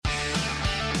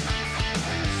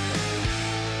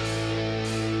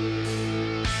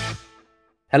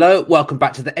Hello, welcome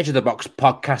back to the Edge of the Box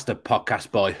podcast, a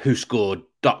podcast by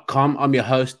WhoScored.com. I'm your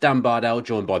host, Dan Bardell,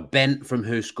 joined by Ben from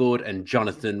Who Scored and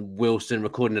Jonathan Wilson,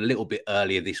 recording a little bit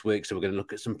earlier this week. So we're going to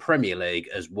look at some Premier League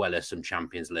as well as some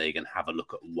Champions League and have a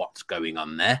look at what's going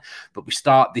on there. But we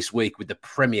start this week with the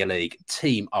Premier League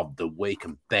Team of the Week.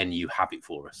 And Ben, you have it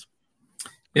for us.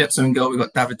 Yep, so in goal, we've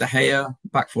got David De Gea,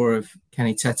 back four of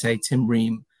Kenny Tete, Tim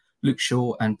Ream, Luke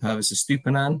Shaw, and Pervis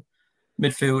Estupiñán.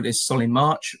 Midfield is Solly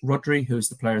March, Rodri, who is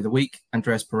the player of the week,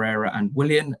 Andreas Pereira and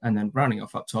Willian. And then rounding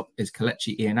off up top is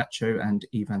Kelechi Iheanacho and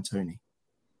Ivan Toney.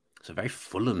 It's a very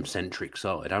Fulham-centric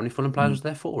side. How many Fulham players was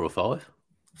there? 4 or 5?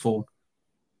 4.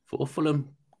 4 Fulham.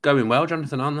 Going well,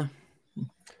 Jonathan, aren't they?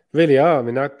 Really are. I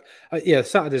mean,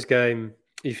 Saturday's game,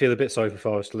 you feel a bit sorry for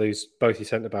Forest to lose both your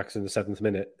centre-backs in the 7th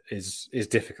minute is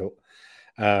difficult.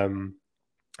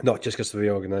 Not just because of the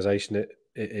reorganisation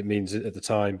it means at the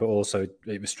time, but also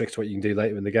it restricts what you can do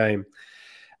later in the game.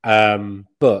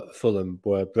 But Fulham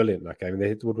were brilliant in that game. They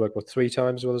hit Woodwork 3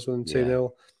 times as well as winning 2-0.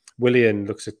 Willian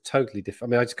looks a totally different.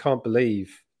 I mean, I just can't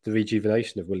believe the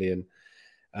rejuvenation of Willian.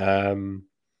 It's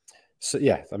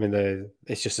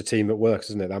just a team that works,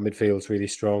 isn't it? That midfield's really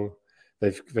strong.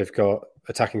 They've got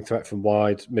attacking threat from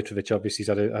wide. Mitrovic obviously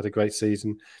had a great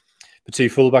season. The 2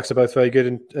 fullbacks are both very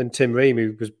good, and Tim Ream,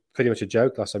 who was pretty much a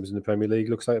joke last time he was in the Premier League,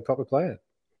 looks like a proper player.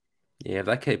 Yeah, if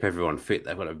they keep everyone fit,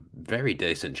 they've got a very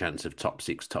decent chance of top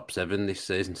 6, top 7 this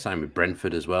season. Same with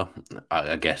Brentford as well.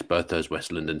 I guess both those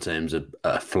West London teams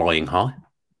are flying high.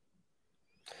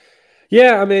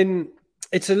 Yeah, I mean,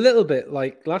 it's a little bit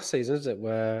like last season, isn't it?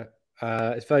 Where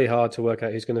it's very hard to work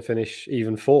out who's going to finish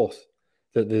even 4th.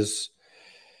 That there's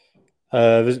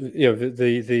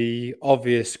the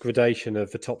obvious gradation of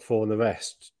the top 4 and the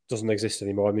rest doesn't exist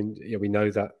anymore. I mean, we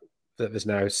know that there's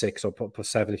now 6 or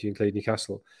 7 if you include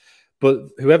Newcastle. But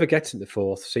whoever gets into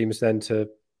 4th seems then to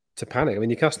panic. I mean,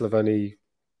 Newcastle have only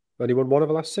won 1 of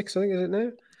the last 6, I think, is it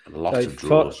now? Lots of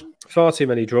draws. Far too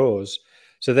many draws.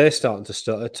 So they're starting to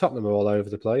stutter. Tottenham are all over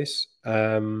the place.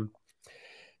 Liverpool,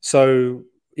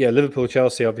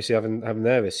 Chelsea obviously having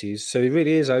their issues. So it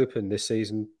really is open this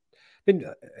season. I mean,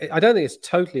 I don't think it's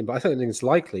totally, but I don't think it's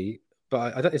likely.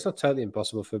 But it's not totally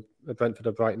impossible for Brentford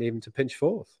or Brighton even to pinch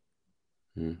 4th.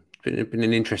 It's been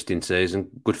an interesting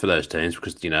season. Good for those teams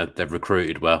because, they've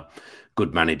recruited well.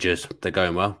 Good managers. They're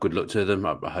going well. Good luck to them.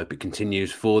 I hope it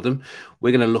continues for them.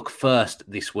 We're going to look first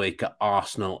this week at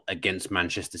Arsenal against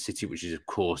Manchester City, which is, of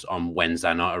course, on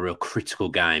Wednesday night, a real critical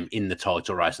game in the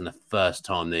title race and the first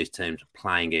time these teams are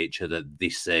playing each other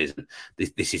this season.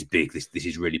 This is big. This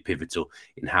is really pivotal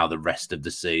in how the rest of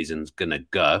the season's going to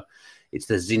go. It's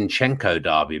the Zinchenko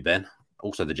derby, Ben.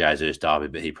 Also the Jesus derby,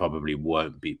 but he probably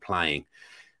won't be playing.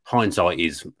 Hindsight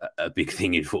is a big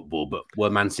thing in football, but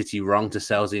were Man City wrong to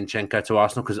sell Zinchenko to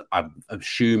Arsenal? Because I'm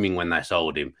assuming when they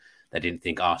sold him, they didn't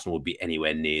think Arsenal would be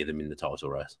anywhere near them in the title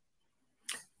race.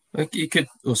 You could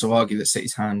also argue that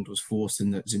City's hand was forced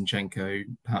and that Zinchenko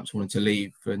perhaps wanted to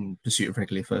leave in pursuit of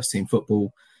regular first-team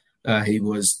football. He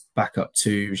was back up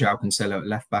to João Cancelo at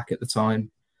left-back at the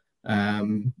time.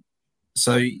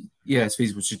 It's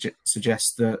feasible to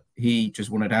suggest that he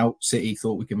just wanted out. City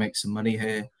thought we could make some money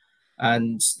here.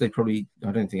 And I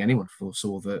don't think anyone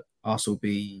foresaw that Arsenal would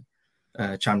be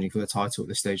challenging for the title at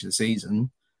this stage of the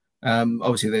season.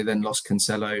 Obviously, they then lost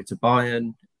Cancelo to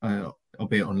Bayern,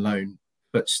 albeit on loan.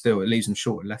 But still, it leaves them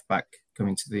short at left-back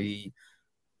coming to the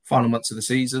final months of the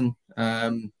season.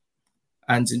 And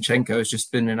Zinchenko has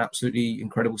just been an absolutely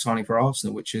incredible signing for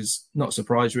Arsenal, which is not a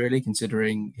surprise, really,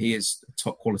 considering he is a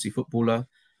top-quality footballer,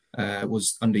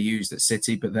 was underused at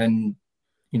City, but then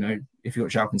if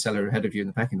you've got João Cancelo ahead of you in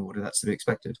the pecking order, that's to be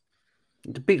expected.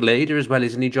 The big leader as well,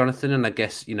 isn't he, Jonathan? And I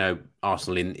guess,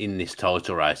 Arsenal in this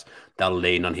title race, they'll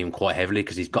lean on him quite heavily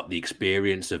because he's got the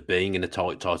experience of being in a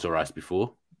title race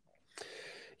before.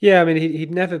 Yeah, I mean,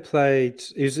 he'd never played.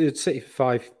 He was at City for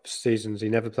 5 seasons. He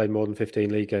never played more than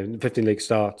 15 league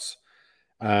starts.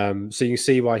 So you can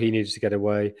see why he needed to get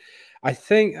away.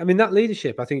 That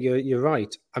leadership, I think you're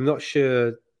right. I'm not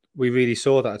sure we really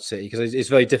saw that at City because it's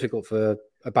very difficult for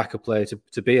a backup player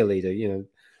to be a leader.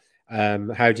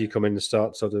 How do you come in and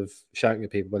start sort of shouting at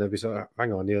people when everybody's like,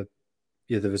 hang on, you're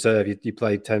the reserve, you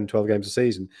played 10, 12 games a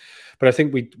season. But I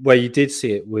think where you did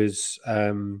see it was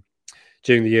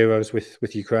during the Euros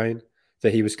with Ukraine,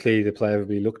 that he was clearly the player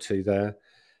we looked to there.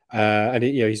 And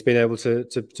he's been able to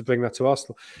bring that to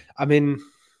Arsenal. I mean,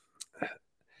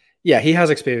 yeah, he has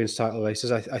experienced title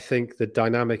races. I think the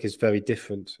dynamic is very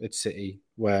different at City,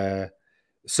 where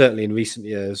certainly in recent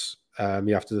years,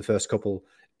 after the first couple,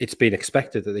 it's been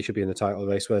expected that they should be in the title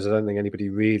race, whereas I don't think anybody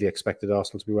really expected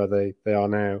Arsenal to be where they are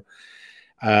now.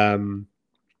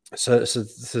 So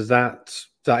that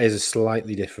that is a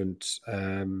slightly different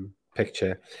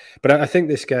picture. But I think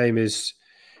this game is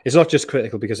not just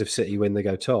critical because if City win, they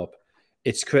go top.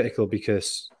 It's critical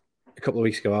because a couple of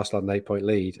weeks ago, Arsenal had an 8-point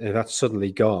lead, and if that's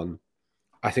suddenly gone,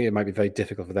 I think it might be very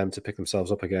difficult for them to pick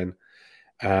themselves up again.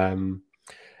 And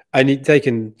they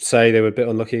can say they were a bit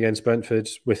unlucky against Brentford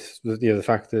with the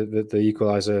fact that the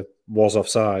equaliser was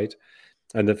offside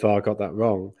and that VAR got that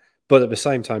wrong. But at the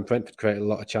same time, Brentford created a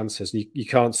lot of chances. You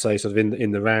can't say sort of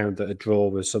in the round that a draw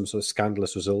was some sort of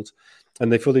scandalous result.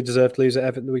 And they fully deserved to lose at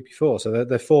Everton the week before. So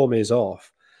their form is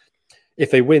off. If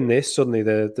they win this, suddenly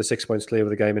they're 6 points clear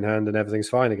with the game in hand and everything's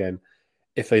fine again.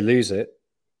 If they lose it,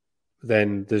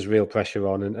 then there's real pressure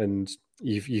on and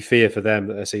you fear for them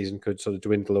that their season could sort of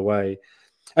dwindle away.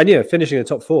 And yeah, finishing in the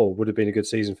top 4 would have been a good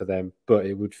season for them, but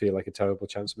it would feel like a terrible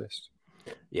chance missed.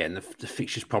 Yeah, and the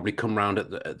fixtures probably come round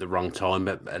at the wrong time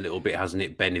a little bit, hasn't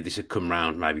it, Benny? This had come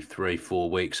round maybe 3-4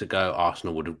 weeks ago.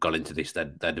 Arsenal would have gone into this;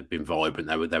 they'd have been vibrant.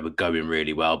 They were going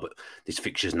really well, but this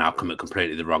fixture's now come at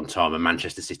completely the wrong time. And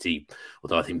Manchester City,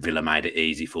 although I think Villa made it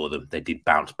easy for them, they did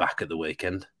bounce back at the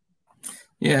weekend.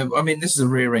 Yeah, I mean, this is a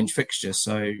rearranged fixture,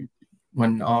 so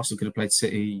when Arsenal could have played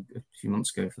City a few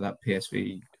months ago for that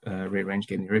PSV rearranged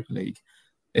game in the Europa League,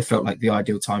 it felt like the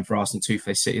ideal time for Arsenal to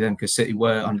face City then, because City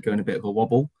were undergoing a bit of a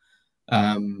wobble.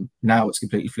 Now it's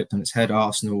completely flipped on its head.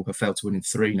 Arsenal have failed to win in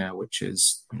 3 now, which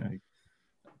is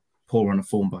poor run of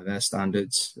form by their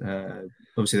standards.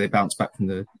 Obviously, they bounced back from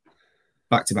the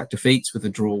back-to-back defeats with a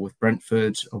draw with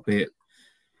Brentford, albeit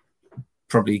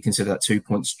probably consider that 2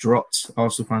 points dropped.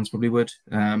 Arsenal fans probably would.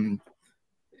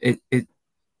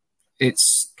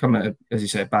 It's come at, as you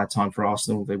say, a bad time for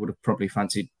Arsenal. They would have probably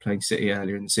fancied playing City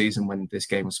earlier in the season when this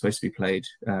game was supposed to be played,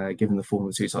 given the form of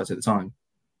the two sides at the time.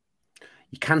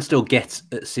 You can still get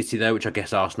at City, though, which I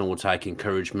guess Arsenal will take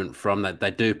encouragement from. That they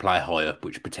do play high up,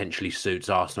 which potentially suits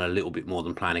Arsenal a little bit more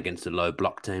than playing against a low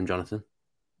block team, Jonathan.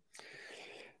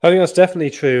 I think that's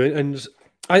definitely true. And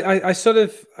I sort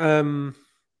of... I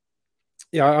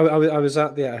was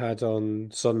at the Etihad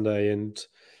on Sunday, and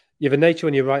the nature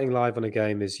when you're writing live on a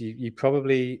game is you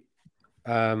probably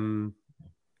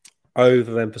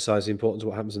overemphasize the importance of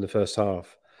what happens in the first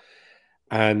half.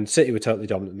 And City were totally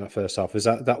dominant in that first half. There's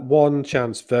that one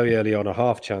chance very early on, a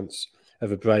half chance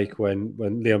of a break when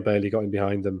Leon Bailey got in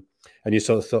behind them, and you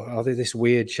sort of thought, oh, they're this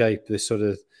weird shape, this sort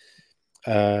of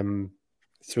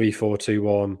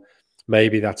 3-4-2-1.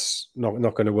 Maybe that's not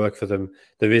going to work for them.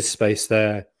 There is space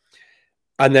there.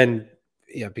 And then,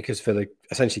 because Villa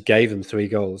essentially gave them 3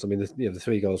 goals. I mean, the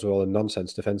 3 goals were all in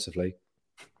nonsense defensively.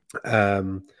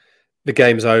 The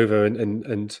game's over,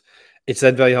 and it's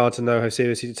then very hard to know how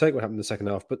seriously to take what happened in the second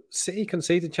half. But City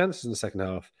conceded chances in the second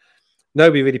half.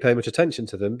 Nobody really paid much attention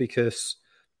to them because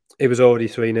it was already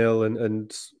 3-0,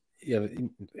 and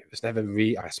it was never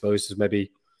really. I suppose there's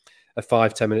maybe a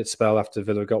 5-10 minute spell after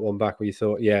Villa got one back where you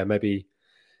thought, maybe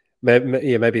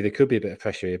there could be a bit of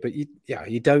pressure here, but you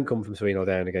don't come from 3-0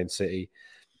 down against City.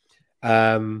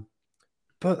 But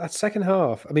that second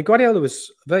half, I mean, Guardiola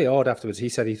was very odd afterwards. He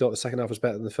said he thought the second half was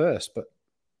better than the first, but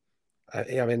I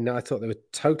thought they were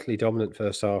totally dominant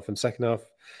first half, and second half,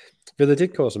 Villa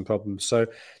did cause some problems. So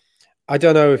I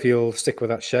don't know if he'll stick with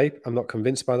that shape. I'm not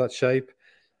convinced by that shape.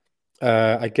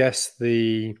 I guess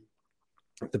the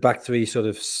back 3 sort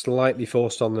of slightly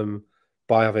forced on them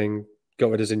by having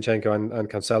got rid of Zinchenko and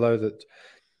Cancelo, that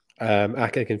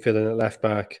Ake can fill in at left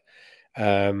back,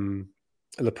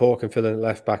 Laporte can fill in at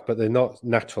left back, but they're not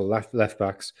natural left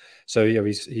backs. So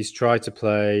he's tried to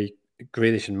play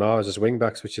Grealish and Mahrez as wing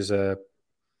backs, which is an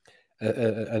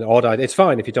odd idea. It's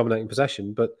fine if you're dominating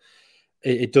possession, but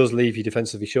it does leave you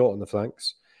defensively short on the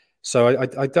flanks. So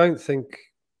I don't think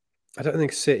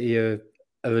City are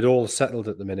at all settled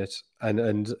at the minute, and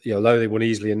although they won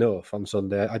easily enough on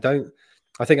Sunday, I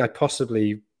think I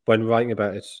possibly, when writing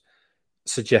about it,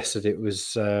 suggested it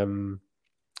was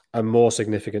a more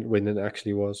significant win than it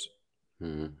actually was.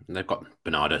 They've got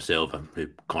Bernardo Silva, who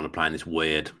kind of playing this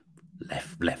weird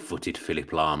left-footed Philipp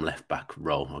Lahm left-back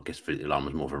role. I guess Philipp Lahm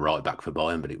was more of a right-back for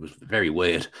Bayern, but it was very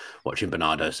weird watching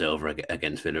Bernardo Silva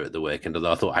against Villa at the weekend,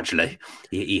 although I thought actually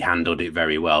he handled it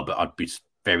very well, but I'd be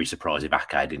very surprised if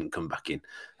Ake didn't come back in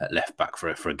at left back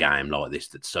for a game like this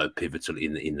that's so pivotal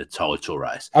in the title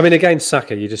race. I mean, against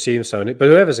Saka, you'd assume so, but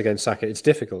whoever's against Saka, it's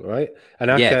difficult, right?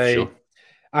 And Ake, sure.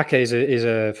 Ake is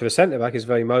for a centre back, is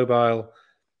very mobile,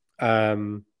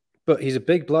 but he's a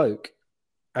big bloke,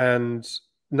 and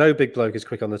no big bloke is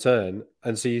quick on the turn.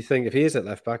 And so you think if he is at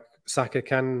left back, Saka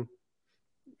can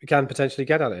potentially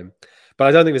get at him. But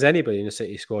I don't think there's anybody in the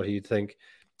City squad who you'd think,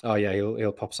 oh yeah,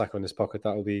 he'll pop Saka in his pocket.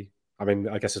 That will be. I mean,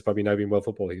 I guess there's probably nobody in world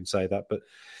football who can say that, but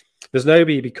there's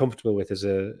nobody you'd be comfortable with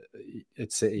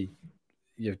at City.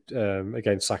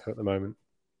 against Saka at the moment.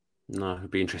 No,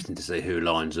 it'd be interesting to see who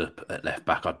lines up at left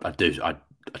back. I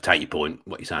take your point.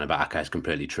 What you're saying about Ake is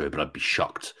completely true, but I'd be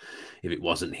shocked if it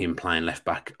wasn't him playing left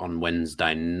back on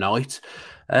Wednesday night.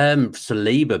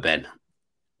 Saliba, Ben,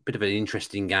 bit of an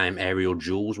interesting game, aerial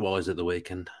duels wise at the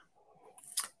weekend.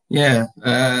 Yeah,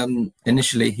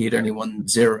 initially he'd only won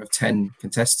 0 of 10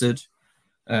 contested.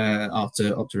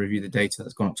 After review the data,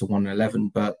 that's gone up to 111.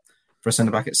 But for a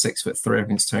centre back at 6'3"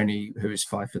 against Tony, who is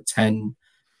 5'10",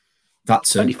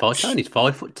 that's Tony's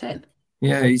 5'10".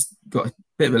 Yeah, he's got a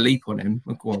bit of a leap on him.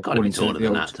 Well, he's got to be taller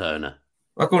than that, Turner.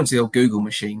 According to the old Google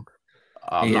machine.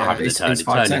 I'm not having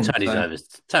the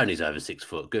Tony's over 6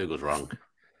 foot. Google's wrong.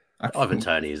 Ivan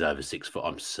Tony is over 6 foot.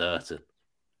 I'm certain.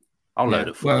 I'll load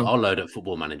up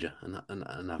Football Manager and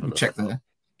have a look. Check there.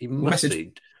 He must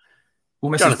be. We'll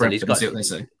message Jonathan, see what they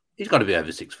say. He's got to be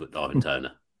over 6 foot, Ivan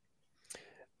Turner.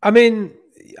 I mean,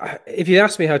 if you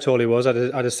asked me how tall he was, I'd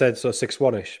have said sort of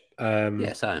 6'1"ish.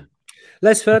 Yeah, same.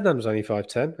 Les Ferdinand was only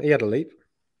 5'10". He had a leap.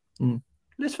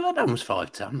 Les Ferdinand was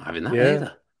 5'10". I'm not having that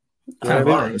either.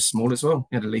 Cannavaro was small as well.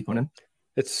 He had a leap on him.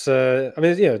 It's,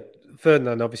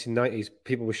 Ferdinand, obviously 90s,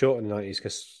 people were short in the 90s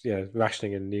because,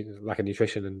 rationing and lack of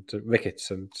nutrition and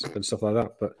rickets and stuff like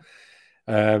that. But,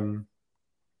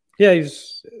 he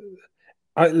was...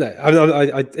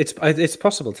 it's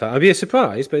possible to. I'd be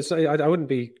surprised, but it's I wouldn't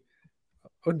be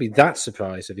that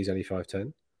surprised if he's only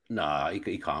 5'10". No,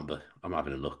 he can't be. I'm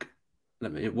having a look.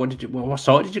 What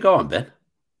site did you go on, Ben?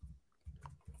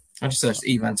 I just searched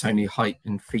Ivan Tony height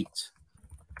and feet.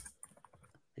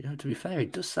 To be fair,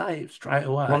 it does say it straight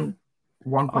away.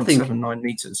 1.79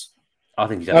 meters. I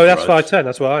think he's had that's 5'10".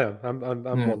 That's what I am. I'm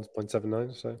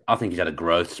 1.79. So I think he's had a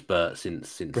growth spurt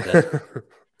since then.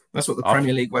 That's what the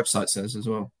Premier League website says as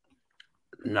well.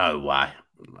 No way.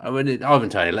 Ivan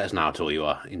Tony, let us know how tall you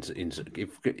are.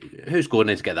 Who's going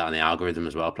to get that on the algorithm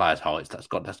as well? Players' heights. That's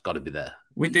got to be there.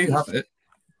 We do have it.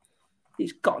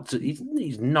 He's got to.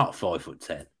 He's not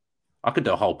 5'10". I could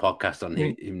do a whole podcast on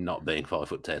him not being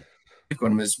 5'10". We've got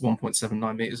him as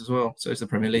 1.79 meters as well. So it's the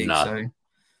Premier League. No, so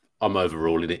I'm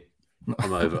overruling it.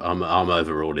 I'm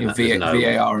overruling that.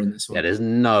 VAR in this one. Yeah, there's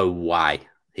no way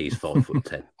he's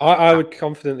 5'10". I would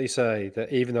confidently say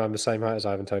that even though I'm the same height as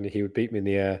Ivan Tony, he would beat me in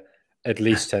the air at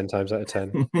least 10 times out of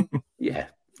 10. Yeah,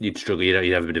 you'd struggle.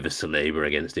 You'd have a bit of a Saliba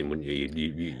against him, wouldn't you?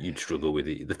 You'd struggle with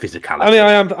the physicality.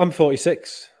 I mean, I'm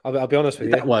 46. I'll be honest with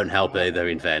you. That won't help either,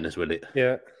 in fairness, will it?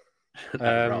 Yeah.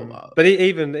 But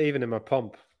even in my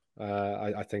pomp,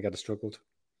 I think I'd have struggled.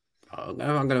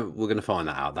 We're gonna find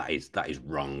that out. That is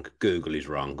wrong. Google is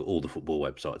wrong. All the football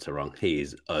websites are wrong. He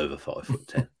is over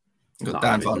 5'10". Got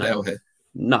Dan Vardell here.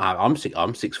 No, I'm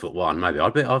 6'1". Maybe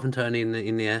I'd beat Ivan Tony in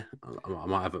the air. I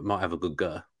might have a good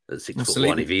go at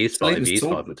 6'1" if he is 5'10".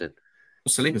 Well,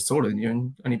 Saliba's taller than you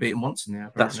and only beat him once in the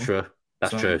air. That's true.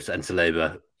 That's true. And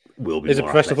Saliba will be. He's more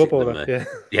a professional footballer.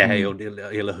 Yeah, he'll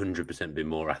 100% be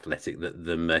more athletic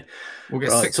than me. We'll get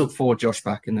 6'4" Josh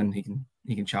back, and then he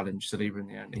can challenge Saliba in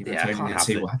the end. And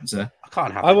see what happens there.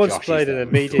 I once played in a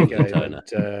media game.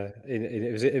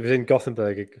 It was in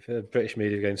Gothenburg, a British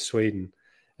media against Sweden,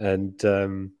 and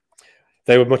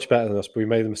they were much better than us. But we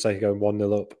made the mistake of going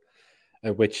 1-0 up,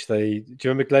 at which do you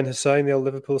remember Glenn Hussein, the old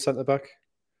Liverpool centre back?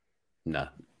 No.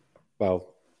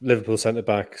 Well, Liverpool centre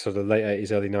back, sort of late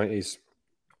 80s, early 90s.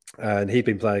 And he'd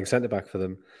been playing centre back for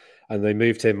them, and they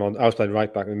moved him on. I was playing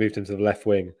right back. They moved him to the left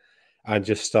wing, and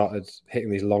just started hitting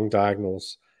these long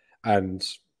diagonals, and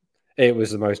it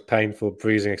was the most painful,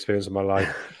 bruising experience of my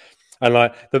life. And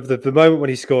like the moment when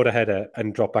he scored a header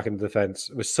and dropped back into the defence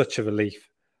was such a relief.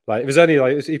 Like it was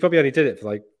only he probably only did it for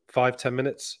like 5-10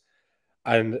 minutes,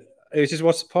 and it was just,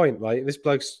 what's the point? Like this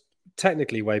bloke's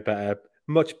technically way better,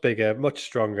 much bigger, much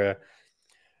stronger,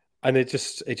 and it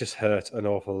just hurt an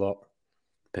awful lot.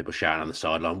 People shouting on the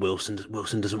sideline, Wilson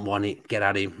doesn't want it. Get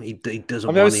at him. He doesn't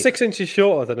want it. I was 6 inches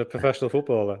shorter than a professional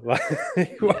footballer. Like,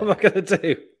 what am I going to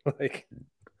do? Like,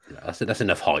 that's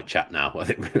enough height chat now. I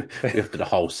think we have to do a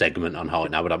whole segment on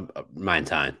height now, but I'm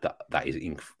maintaining that is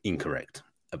incorrect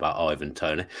about Ivan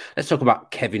Toney. Let's talk about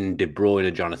Kevin De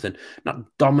Bruyne, Jonathan.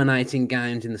 Not dominating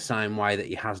games in the same way that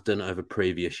he has done over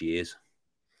previous years.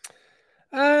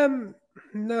 No,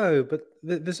 but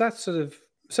there's that sort of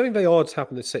something very odd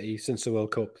happened at City since the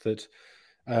World Cup. That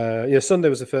Sunday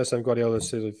was the first time Guardiola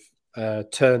sort of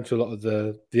turned to a lot of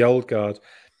the old guard.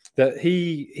 That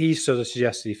he sort of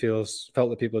suggested he felt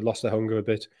that people had lost their hunger a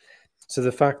bit. So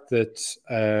the fact that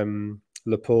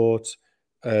Laporte,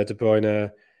 De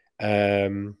Bruyne,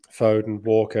 Foden,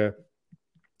 Walker,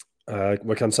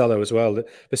 Cancelo as well, there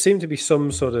seemed to be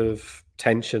some sort of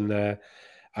tension there,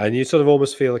 and you sort of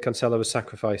almost feel that Cancelo was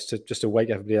sacrificed just to wake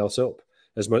everybody else up.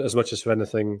 as much as for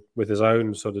anything with his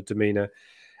own sort of demeanour.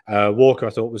 Walker, I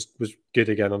thought was good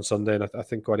again on Sunday, and I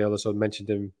think Guardiola sort of mentioned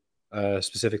him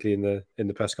specifically in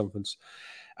the press conference.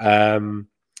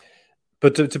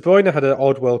 But De Bruyne had an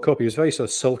odd World Cup. He was very sort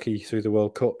of sulky through the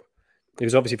World Cup. He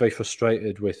was obviously very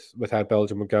frustrated with how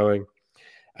Belgium were going.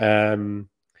 There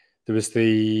was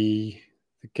the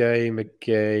game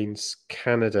against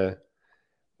Canada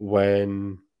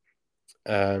when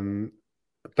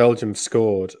Belgium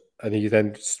scored, and he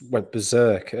then went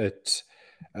berserk at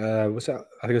was that?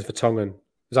 I think it was Vertonghen. It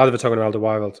was either Vertonghen or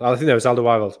Alderweireld. I think it was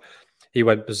Alderweireld. He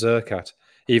went berserk at,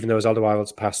 even though it was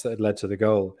Alderweireld's pass that had led to the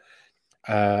goal.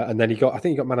 And then I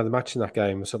think he got man of the match in that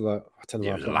game. Sort of like, I don't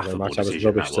know, I was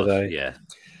rubbish today. Yeah,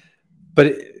 but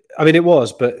it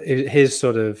was. But his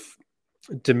sort of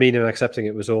demeanour and accepting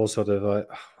it was all sort of like,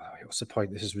 oh, what's the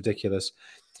point? This is ridiculous.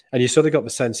 And you sort of got the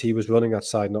sense he was running that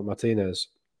side, not Martinez.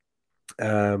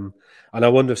 And I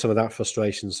wonder if some of that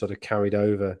frustration sort of carried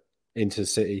over into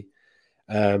City.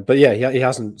 But yeah, he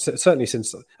hasn't, certainly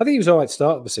since, I think he was all right at the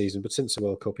start of the season, but since the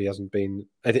World Cup, he hasn't been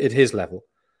at his level.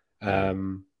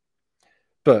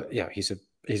 But yeah, he's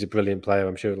a brilliant player.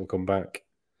 I'm sure it'll come back.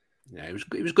 Yeah, it was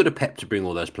good of Pep to bring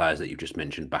all those players that you just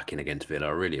mentioned back in against Villa.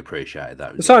 I really appreciated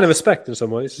that. A sign of respect in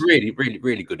some ways. Really, really,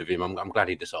 really good of him. I'm glad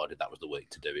he decided that was the week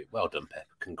to do it. Well done, Pep.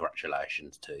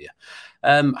 Congratulations to you.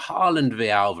 Haaland v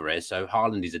Alvarez. So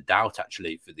Haaland is a doubt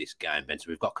actually for this game, Ben. So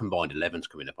we've got combined 11s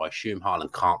coming up. I assume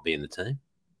Haaland can't be in the team.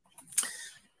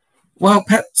 Well,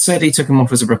 Pep said he took him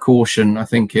off as a precaution. I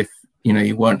think if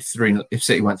City weren't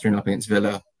 3-0 up against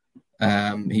Villa,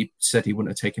 he said he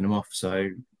wouldn't have taken him off, so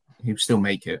he would still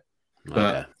make it.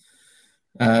 But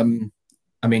I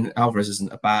mean, Alvarez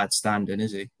isn't a bad stand-in,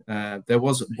 is he? There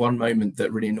was one moment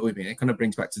that really annoyed me. It kind of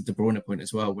brings back to the De Bruyne point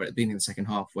as well, where at the beginning of the second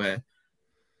half, where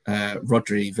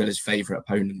Rodri, Villa's favourite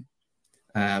opponent,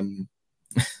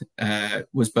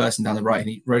 was bursting down the right, and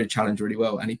he rode a challenge really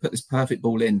well, and he put this perfect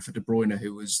ball in for De Bruyne,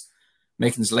 who was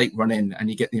making this late run in, and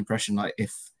you get the impression like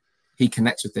if he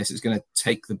connects with this, it's going to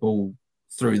take the ball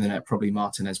through the net, probably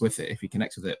Martinez with it if he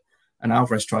connects with it. And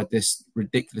Alvarez tried this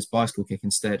ridiculous bicycle kick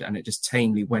instead, and it just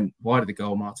tamely went wide of the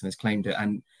goal. Martinez claimed it,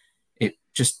 and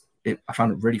I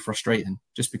found it really frustrating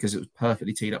just because it was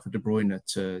perfectly teed up for De Bruyne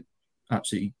to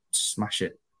absolutely smash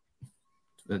it,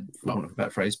 for want of a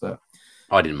better phrase. But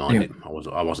I didn't mind it.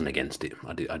 I wasn't against it.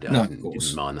 I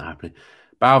didn't mind that happening.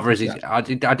 But Alvarez, I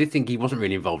did think he wasn't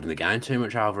really involved in the game too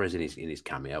much. Alvarez in his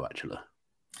cameo actually.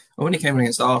 Well, when he came in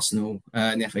against Arsenal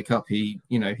in the FA Cup, he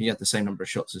had the same number of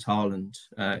shots as Haaland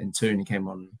in 2, and he came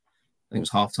on, I think it was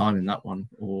half time in that one,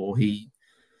 or he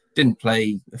didn't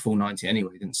play a full 90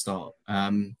 anyway, he didn't start.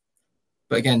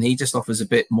 But again, he just offers a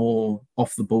bit more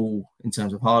off the ball in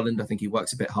terms of Haaland. I think he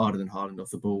works a bit harder than Haaland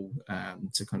off the ball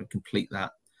to kind of complete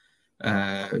that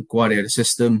Guardiola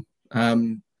system.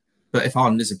 But if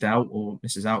Haaland is a doubt or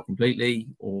misses out completely,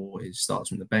 or starts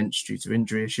from the bench due to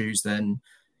injury issues, then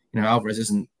Alvarez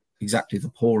isn't exactly the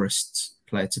poorest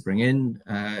player to bring in.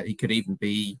 He could even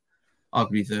be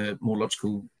arguably the more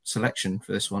logical selection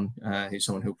for this one. He's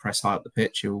someone who'll press high up the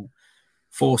pitch. He'll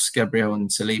force Gabriel and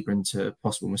Saliba into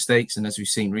possible mistakes. And as we've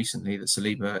seen recently, that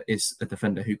Saliba is a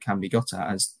defender who can be got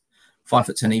at, as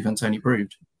 5'10" Ivan Toney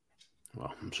proved.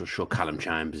 Well, I'm so sure Callum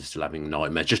Chambers is still having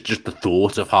nightmares. Just the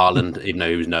thought of Haaland, even though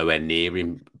he was nowhere near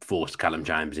him, forced Callum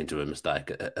Chambers into a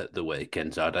mistake at the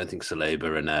weekend. So I don't think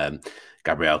Saliba and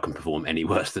Gabriel can perform any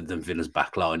worse than Villa's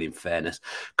backline, in fairness.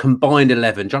 Combined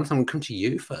 11. Jonathan, I'm going to come to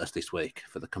you first this week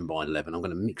for the combined 11. I'm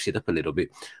going to mix it up a little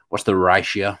bit. What's the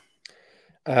ratio?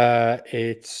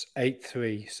 It's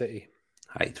 8-3 City.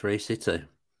 8-3 City.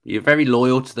 You're very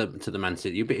loyal to the Man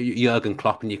City. You're Jurgen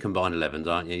Klopp in your combined 11s,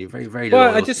 aren't you? You're very, very loyal.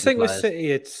 Well, I just think with City,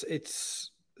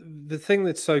 it's the thing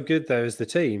that's so good there is the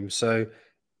team. So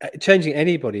changing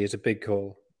anybody is a big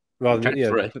call. Rather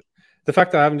than the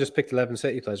fact that I haven't just picked 11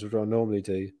 City players, which I normally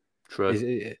do.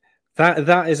 True.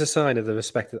 That is a sign of the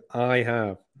respect that I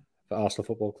have for Arsenal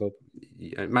Football Club.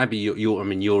 Yeah, maybe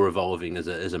you're evolving as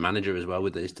a manager as well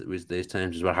with these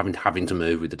teams as well, having to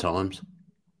move with the times.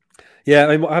 Yeah,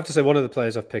 I mean, I have to say one of the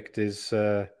players I've picked is.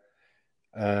 Hang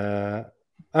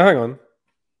on.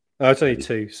 Oh, it's only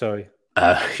 2. Sorry.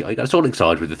 I got all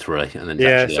excited with the 3, and then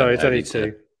it's only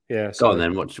 2. Yeah, go on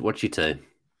then. What's your team?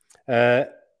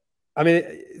 I mean,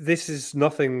 this is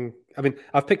nothing. I mean,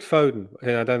 I've picked Foden,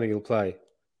 and I don't think he'll play.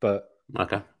 But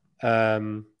okay.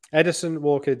 Ederson,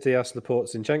 Walker, Diaz, Laporte,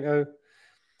 Zinchenko.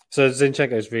 So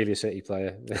Zinchenko is really a City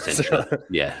player.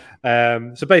 Yeah.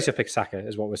 So basically, I picked Saka,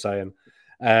 is what we're saying.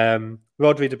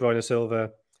 Rodri, De Bruyne,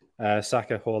 Silva,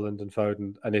 Saka, Haaland, and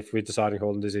Foden. And if we're deciding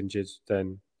Haaland is injured,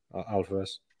 then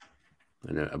Alvarez.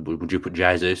 Would you put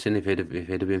Jesus in if he'd have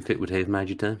been fit? Would he have made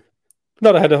your team?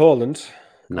 Not ahead of Haaland.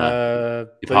 No.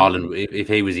 If Haaland, if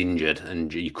he was injured,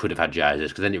 and you could have had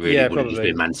Jesus, because then it really would have just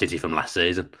been Man City from last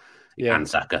season, and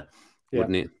Saka,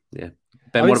 wouldn't it? Yeah.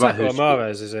 Ben, what about Saka?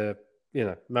 Mahrez is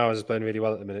Mahrez is playing really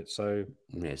well at the minute, so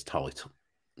yeah, it's tight.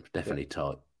 It's definitely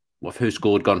tight. Who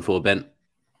scored gone for, Ben?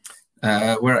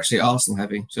 We're actually Arsenal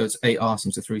heavy, so it's 8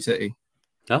 Arsenal to 3 City.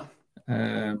 Oh.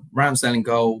 Ramsdale in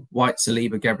goal, White,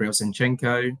 Saliba, Gabriel,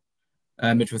 Zinchenko.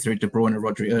 Midfield 3, De Bruyne,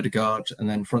 Rodri, Odegaard, and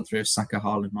then front 3 of Saka,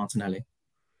 Haaland, Martinelli.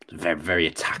 Very, very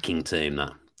attacking team,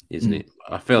 that, isn't it?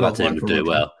 I feel that team would do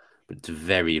well, but it's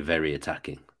very, very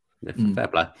attacking. Fair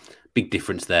play. Big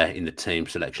difference there in the team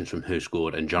selections from who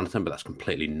scored and Jonathan, but that's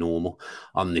completely normal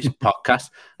on this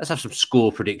podcast. Let's have some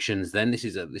score predictions then. This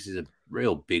is a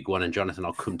real big one, and Jonathan,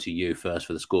 I'll come to you first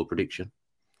for the score prediction.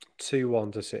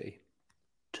 2-1 to City.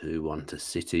 2-1 to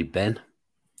City. Ben?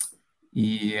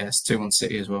 Yes, 2-1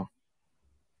 City as well.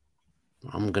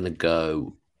 I'm going to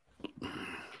go...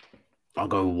 I'll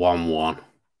go 1-1.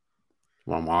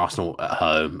 1-1 Arsenal at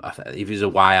home. If it's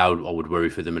away, I would worry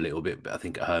for them a little bit, but I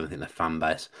think at home, I think the fan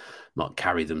base might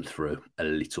carry them through a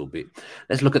little bit.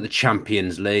 Let's look at the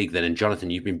Champions League then. And Jonathan,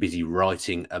 you've been busy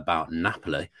writing about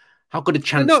Napoli. How good a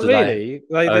chance do they?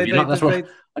 Not really.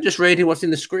 I'm just reading what's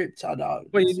in the script. I know.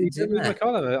 Well, you didn't read my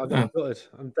column.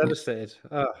 I'm devastated.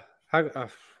 I've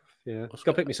got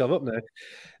to pick myself up now.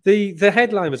 The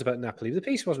headline was about Napoli. The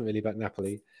piece wasn't really about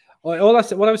Napoli. What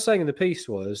I was saying in the piece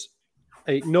was,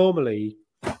 normally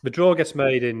the draw gets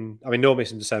made normally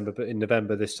it's in December, but in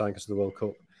November this time because of the World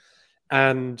Cup.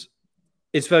 And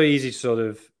it's very easy to sort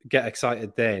of get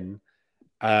excited then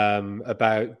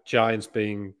about Giants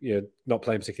being, not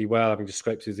playing particularly well, having to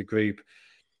scrape through the group.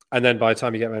 And then by the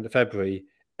time you get around to February,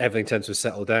 everything tends to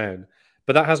settle down.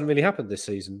 But that hasn't really happened this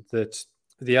season. That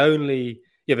the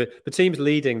teams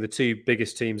leading the two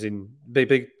biggest teams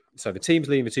the teams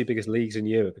leading the two biggest leagues in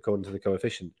Europe, according to the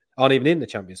coefficient, aren't even in the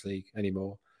Champions League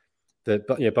anymore.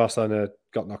 Barcelona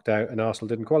got knocked out and Arsenal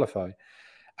didn't qualify.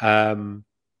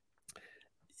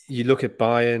 You look at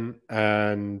Bayern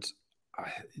and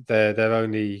they're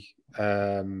only,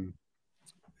 the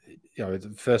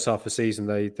first half of the season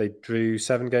they drew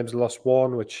 7 games and lost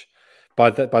 1, which by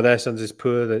their standards is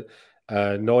poor. That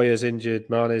Neuer's injured,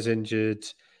 Mane's injured.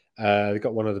 They've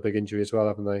got one other big injury as well,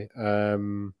 haven't they?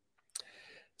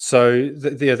 So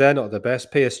they're not the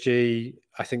best. PSG,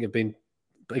 I think, have been,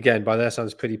 again, by their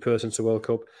standards, pretty poor since the World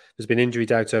Cup. There's been injury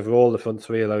doubt over all the front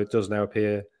 3, although it does now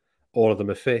appear all of them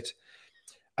are fit.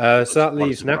 So that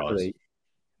leaves Napoli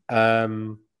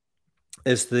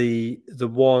as the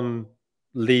one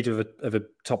leader of a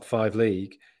top 5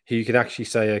 league who you could actually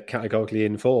say are categorically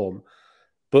in form,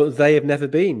 but they have never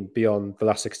been beyond the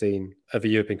last 16 of a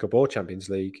European Cup or Champions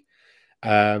League.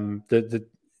 And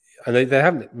they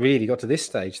haven't really got to this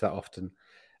stage that often.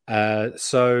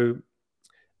 So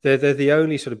they're the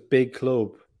only sort of big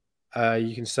club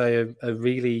you can say are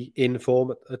really in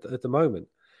form at the moment.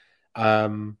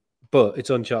 But it's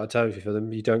uncharted territory for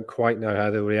them. You don't quite know how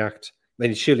they'll react. I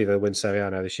mean, surely they'll win Serie A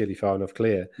now. They're surely far enough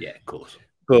clear. Yeah, of course.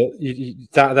 But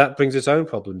that brings its own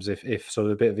problems if sort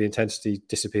of a bit of the intensity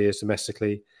disappears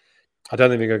domestically. I don't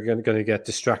think they're going to get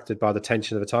distracted by the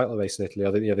tension of a title race in Italy.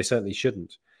 I think they certainly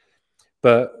shouldn't.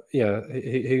 But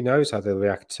who knows how they'll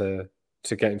react to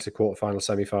getting to quarterfinals,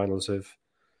 semi-finals of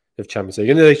Champions League.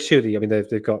 And they surely,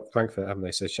 they've got Frankfurt, haven't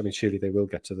they? So surely they will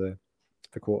get to the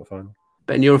quarterfinal.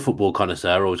 Ben, you're a football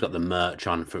connoisseur. Always got the merch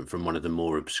on from one of the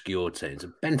more obscure teams.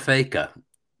 Benfica,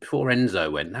 before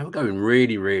Enzo went, they were going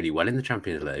really, really well in the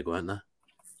Champions League, weren't they?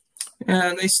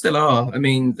 Yeah, they still are.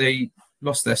 They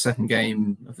lost their second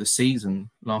game of the season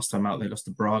last time out. They lost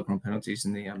to Braga on penalties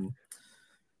in the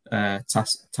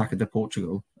Taça de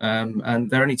Portugal. And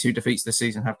their only 2 defeats this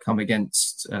season have come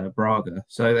against Braga.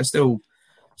 So they're still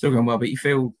going well. But you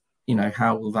feel,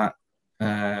 how will that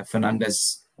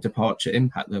Fernandez departure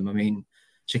impact them?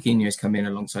 Chiquinho has come in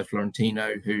alongside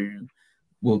Florentino, who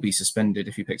will be suspended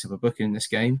if he picks up a booking in this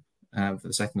game for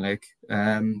the second leg.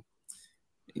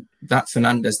 That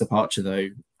Fernandez departure, though,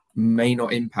 may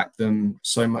not impact them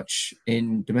so much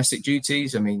in domestic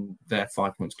duties. They're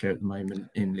 5 points clear at the moment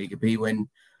in Liga B win,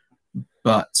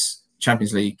 but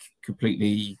Champions League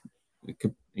completely, a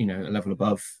level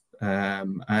above.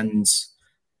 And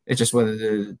it's just whether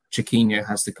the Chiquinho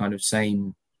has the kind of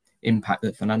same impact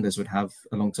that Fernandez would have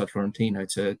alongside Florentino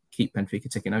to keep Benfica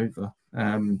ticking over.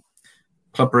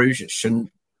 Club Brugge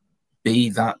shouldn't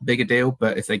be that big a deal,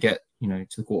 but if they get to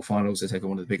the quarterfinals, they take on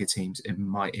one of the bigger teams, it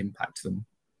might impact them.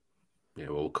 Yeah,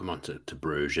 we'll come on to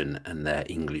Bruges and their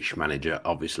English manager,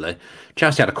 obviously.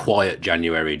 Chelsea had a quiet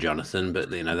January, Jonathan,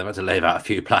 but they've had to leave out a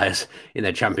few players in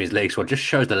their Champions League squad. Just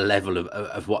shows the level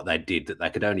of what they did, that they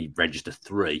could only register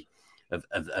 3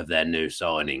 of their new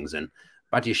signings. And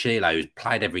Badiashile, who's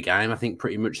played every game, I think,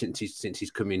 pretty much since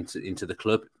he's come into the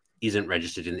club, isn't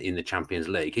registered in the Champions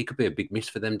League. He could be a big miss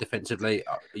for them defensively.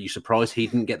 Are you surprised he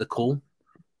didn't get the call?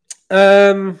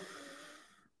 I'm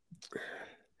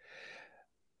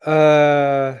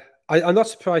not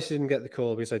surprised he didn't get the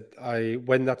call, because I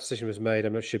when that decision was made,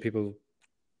 I'm not sure people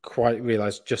quite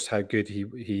realised just how good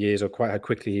he is, or quite how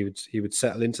quickly he would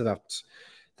settle into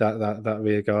that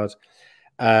rear guard.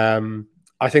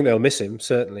 I think they'll miss him,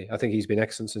 certainly. I think he's been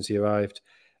excellent since he arrived.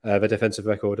 The defensive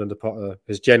record under Potter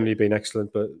has generally been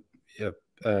excellent, but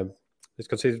it's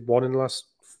conceded 1 in the last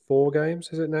 4 games,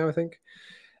 is it now, I think?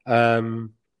 I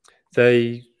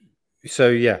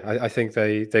think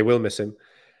they will miss him.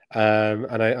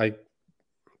 But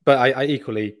I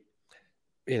equally,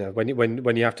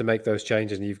 when you have to make those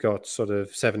changes and you've got sort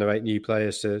of 7 or 8 new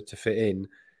players to fit in,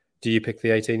 do you pick the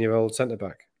 18-year-old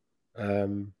centre-back?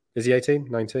 Is he 18,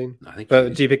 19? I think.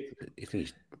 But do you pick? He'd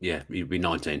be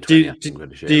 19,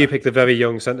 20. Do you pick the very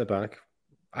young centre-back?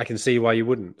 I can see why you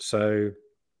wouldn't. So,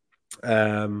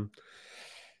 but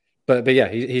yeah,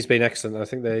 he's been excellent. I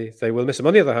think they will miss him.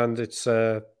 On the other hand, it's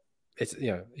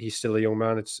he's still a young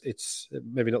man. It's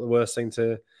maybe not the worst thing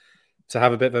to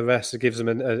have a bit of a rest. It gives them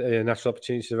a natural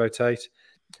opportunity to rotate.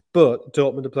 But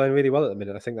Dortmund are playing really well at the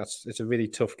minute. I think it's a really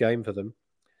tough game for them.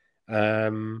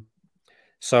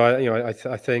 So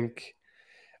I think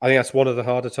that's one of the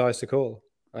harder ties to call,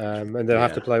 and they'll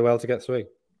have to play well to get through.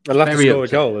 They'll have to score a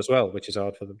goal as well, which is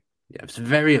hard for them. Yeah, it's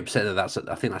very upset that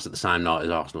I think that's at the same night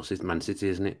as Arsenal, Man City,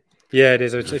 isn't it? Yeah, it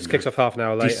is. It's kicked off half an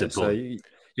hour later, so you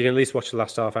can at least watch the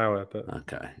last half hour. But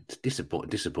okay, it's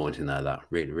disappointing though. That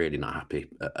really not happy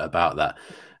about that.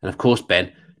 And of course,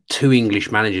 Ben, 2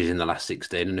 English managers in the last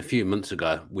 16, and a few months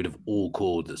ago, we'd have all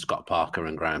called that Scott Parker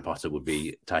and Graham Potter would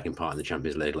be taking part in the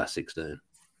Champions League last 16.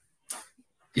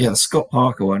 Yeah, the Scott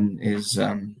Parker one is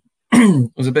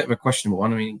was a bit of a questionable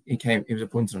one. I mean, he was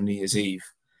appointed on New Year's Eve,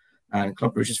 and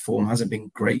Club Brugge's form hasn't been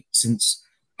great since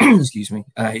excuse me,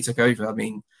 he took over. I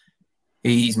mean,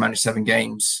 he's managed 7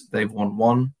 games. They've won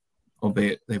 1,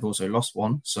 albeit they've also lost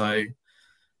 1. So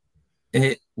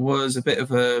it was a bit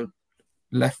of a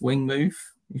left wing move,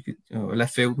 a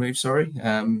left field move, sorry.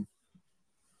 It'll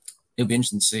be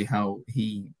interesting to see how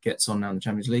he gets on now in the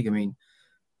Champions League. I mean,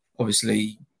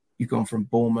 obviously, you've gone from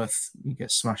Bournemouth, you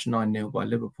get smashed 9-0 by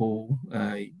Liverpool.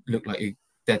 You look like you're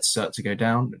dead set to go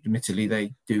down. Admittedly,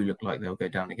 they do look like they'll go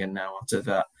down again now after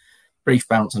that brief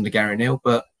bounce under Gary Neal.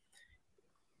 But,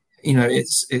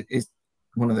 it's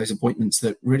one of those appointments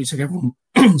that really took everyone,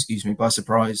 excuse me, by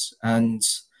surprise. And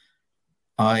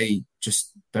I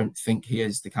just don't think he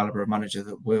is the calibre of manager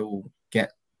that will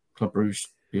get Club Brugge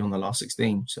beyond the last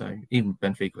 16. So even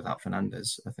Benfica without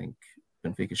Fernandes, I think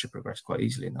Benfica should progress quite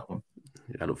easily in that one.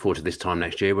 I look forward to this time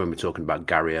next year when we're talking about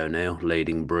Gary O'Neill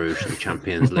leading Bruges to the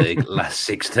Champions League last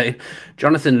 16.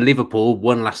 Jonathan, Liverpool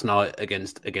won last night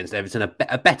against Everton.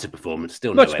 A better performance,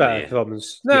 still much better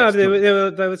performance. No, yes, they were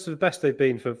the best they've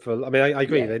been for. I mean, I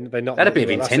agree. Yeah. They're not. They had a bit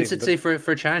of intensity for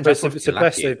a change. It's the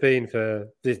best they've been for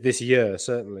this year,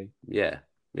 certainly. Yeah,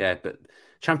 but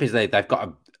Champions League, they've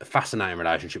got a fascinating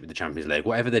relationship with the Champions League.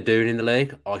 Whatever they're doing in the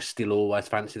league, I still always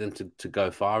fancy them to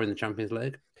go far in the Champions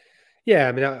League. Yeah,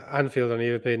 I mean, Anfield on a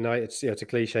European night, it's a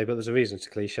cliche, but there's a reason it's a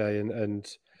cliche, and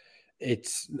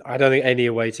I don't think any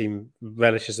away team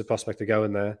relishes the prospect of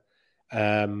going there.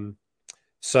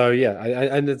 So yeah,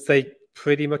 and they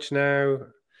pretty much now.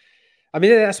 I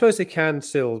mean, I suppose they can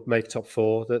still make top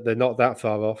 4. That they're not that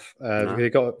far off. No.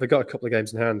 They've got a couple of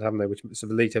games in hand, haven't they? Which so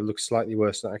the league table looks slightly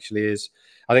worse than it actually is.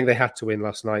 I think they had to win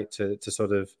last night to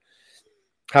sort of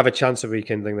have a chance of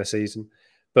rekindling their season,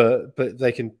 but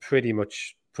they can pretty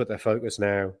much put their focus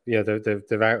now. They're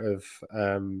out of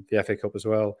the FA Cup as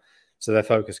well, so their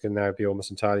focus can now be almost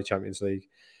entirely Champions League.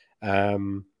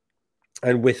 And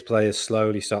with players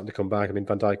slowly starting to come back. I mean,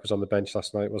 Van Dijk was on the bench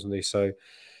last night, wasn't he? So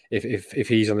if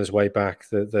he's on his way back,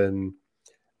 then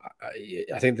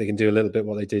I think they can do a little bit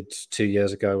what they did 2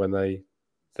 years ago when they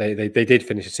did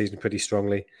finish the season pretty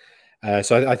strongly.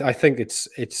 So I think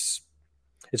it's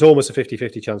almost a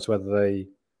 50-50 chance whether they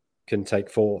can take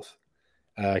 4th.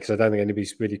 Because I don't think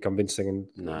anybody's really convincing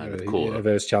of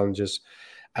those challenges.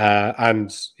 And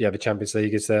yeah, the Champions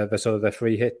League is their sort of their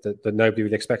free hit that nobody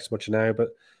really expects much now,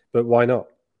 but why not?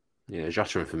 Yeah,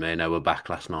 Jota and Firmino were back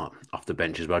last night off the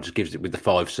bench as well. Just gives it with the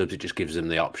 5 subs, it just gives them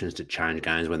the options to change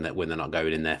games when they're not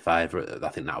going in their favour. I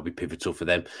think that'll be pivotal for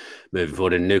them moving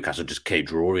forward. And Newcastle just keep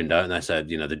drawing, don't they? So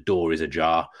the door is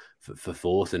ajar for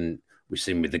 4th, and we've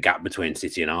seen with the gap between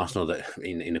City and Arsenal that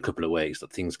in a couple of weeks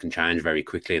that things can change very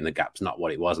quickly and the gap's not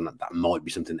what it was, and that might be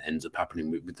something that ends up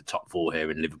happening with the top four here,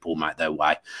 and Liverpool make their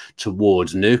way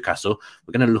towards Newcastle.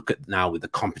 We're going to look at now with the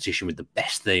competition with the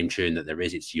best theme tune that there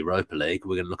is. It's Europa League.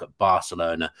 We're going to look at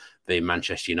Barcelona v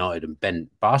Manchester United, and Ben,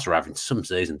 Barca are having some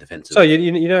season defensive. So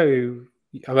you know,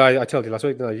 I mean, I told you last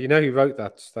week. No, you know who wrote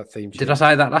that theme tune? Did I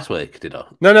say that last week? Did I?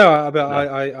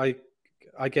 No.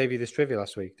 I gave you this trivia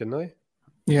last week, didn't I?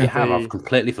 Yeah, you have. I've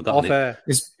completely forgotten it.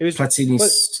 It was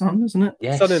Platini's son, isn't it?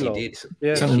 Yes, son-in-law. He did.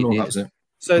 Yeah, son-in-law, that was it.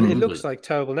 So it looks like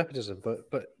terrible nepotism,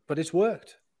 but it's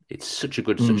worked. It's such a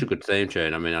good theme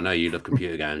tune. I mean, I know you love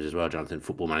computer games as well, Jonathan.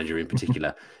 Football Manager in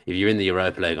particular. If you're in the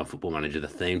Europa League on Football Manager, the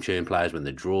theme tune plays when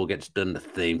the draw gets done. The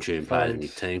theme tune plays when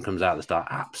your team comes out at the start.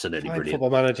 Absolutely brilliant. Football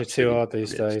Manager too hard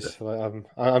these days. Like,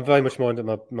 I'm very much minded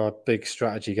my big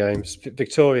strategy games.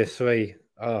 Victoria 3.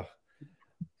 Oh,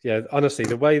 yeah. Honestly,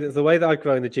 the way that I've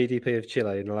grown the GDP of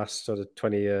Chile in the last sort of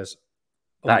 20 years.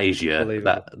 That is you.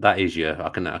 That is you. I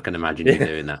can imagine you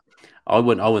doing that. I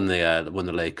won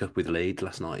the League Cup with Leeds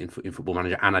last night in Football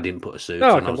Manager, and I didn't put a suit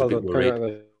on. I was a bit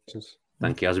worried.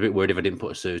 Thank you. I was a bit worried if I didn't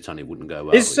put a suit on, it wouldn't go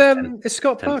well. Is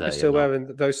Scott Parker still wearing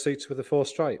those suits with the 4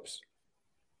 stripes?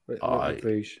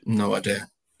 No idea.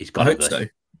 He's got to be. So.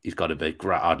 He's got to be.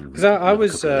 Because I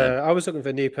was looking for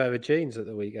a new pair of jeans at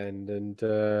the weekend, and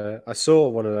I saw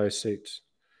one of those suits.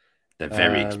 They're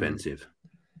very expensive.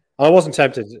 I wasn't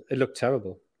tempted. It looked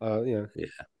terrible. Yeah.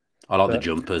 I like the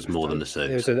jumpers more than the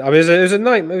suits. It was a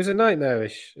nightmarish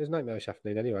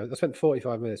afternoon. Anyway, I spent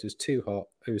 45 minutes. It was too hot.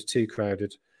 It was too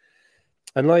crowded,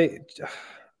 and they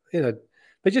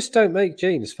just don't make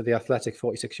jeans for the athletic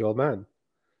 46-year-old man.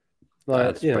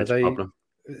 Like, they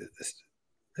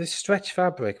stretch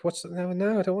fabric.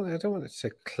 No, I don't want it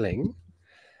to cling,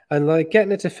 and like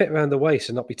getting it to fit around the waist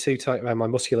and not be too tight around my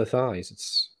muscular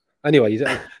thighs. Anyway,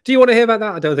 do you want to hear about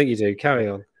that? I don't think you do. Carry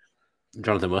on.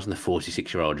 Jonathan wasn't the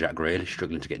 46-year-old Jack Grealish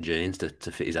struggling to get jeans to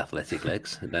fit his athletic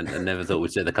legs. And I never thought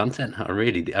we'd see the content. I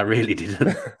really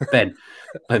didn't. Ben,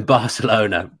 when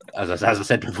Barcelona, as I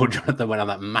said before, Jonathan went on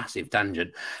that massive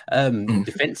tangent.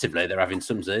 Defensively, they're having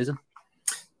some season.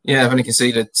 Yeah, they've only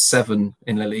conceded 7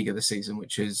 in La Liga this season,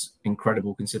 which is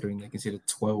incredible considering they conceded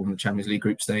 12 in the Champions League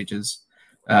group stages.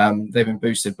 They've been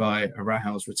boosted by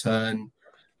Araujo's return,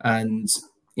 and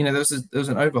there was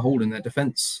an overhaul in their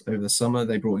defence over the summer.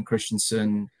 They brought in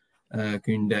Christensen,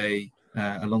 Koundé,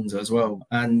 Alonso as well,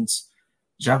 and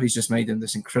Xavi's just made them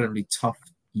this incredibly tough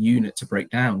unit to break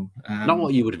down. Not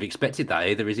what you would have expected that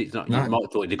either, is it? Not, no. You might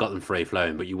have thought he'd got them free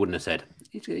flowing, but you wouldn't have said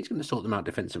he's going to sort them out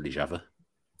defensively, Xavi.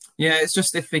 Yeah, it's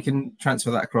just if we can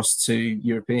transfer that across to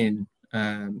European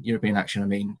action. I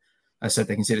mean, I said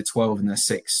they conceded 12 in their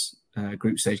 6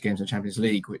 group stage games in the Champions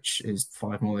League, which is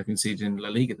 5 more they conceded in La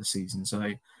Liga this season.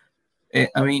 So,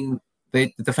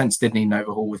 the defence did need an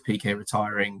overhaul with Piqué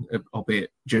retiring,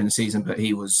 albeit during the season, but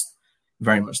he was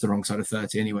very much the wrong side of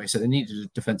 30 anyway. So they needed a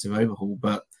defensive overhaul,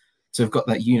 but to have got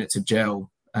that unit to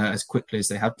gel as quickly as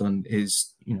they have done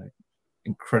is,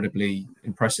 incredibly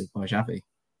impressive by Xavi.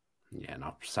 Yeah, and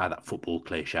I'll say that football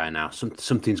cliche now.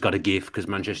 Something's got to give because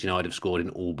Manchester United have scored in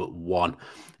all but 1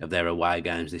 of their away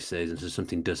games this season, so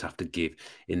something does have to give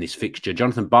in this fixture.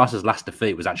 Jonathan, Barca's last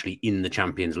defeat was actually in the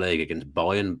Champions League against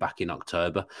Bayern back in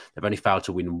October. They've only failed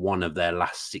to win 1 of their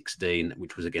last 16,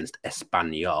 which was against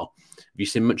Espanyol. Have you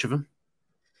seen much of them?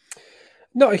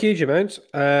 Not a huge amount.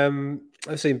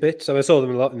 I've seen bits. I saw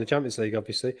them a lot in the Champions League,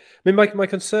 obviously. I mean, my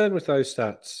concern with those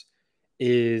stats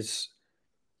is...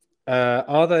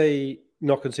 are they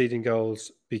not conceding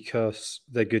goals because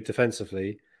they're good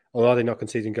defensively, or are they not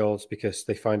conceding goals because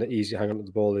they find it easy to hang on to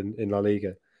the ball in La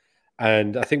Liga?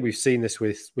 And I think we've seen this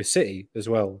with City as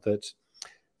well. That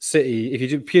City,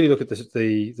 if you purely look at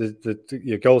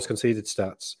the goals conceded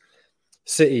stats,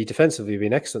 City defensively have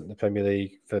been excellent in the Premier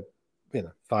League for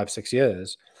 5-6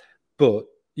 years, but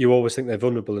you always think they're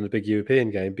vulnerable in a big European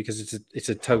game because it's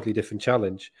a totally different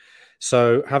challenge.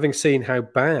 So having seen how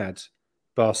bad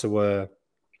Barca were,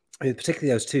 particularly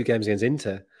those 2 games against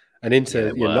Inter, and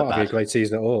Inter not having a great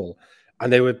season at all,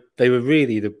 and they were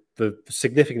really the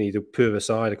significantly the poorer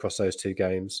side across those 2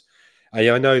 games.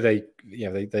 I know they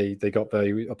got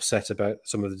very upset about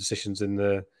some of the decisions in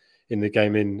the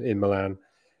game in Milan,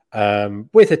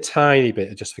 with a tiny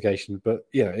bit of justification, but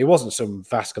it wasn't some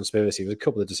vast conspiracy. It was a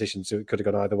couple of decisions that could have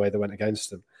gone either way that went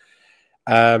against them.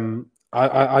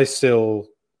 I still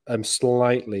am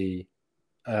slightly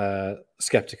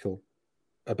skeptical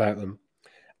about them.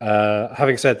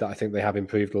 Having said that, I think they have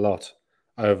improved a lot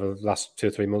over the last 2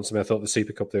 or 3 months. I mean, I thought the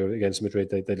Super Cup they were against Madrid,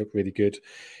 they looked really good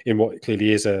in what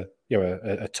clearly is a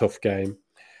tough game.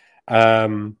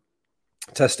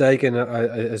 Ter Stegen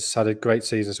has had a great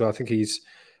season as well. I think he's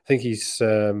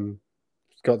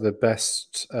got the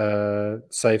best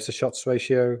saves to shots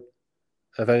ratio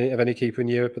of any keeper in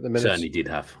Europe at the minute. Certainly did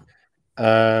have.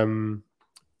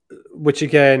 Which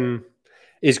again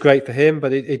is great for him,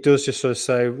 but it does just sort of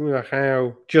say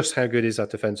how good is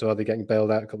that defence, or are they getting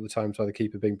bailed out a couple of times by the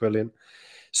keeper being brilliant?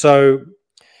 So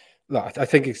look, I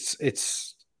think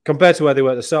it's compared to where they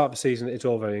were at the start of the season, it's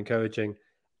all very encouraging.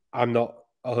 I'm not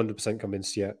 100%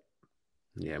 convinced yet.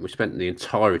 Yeah, we spent the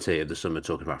entirety of the summer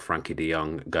talking about Frankie de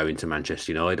Jong going to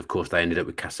Manchester United. Of course, they ended up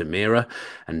with Casemiro,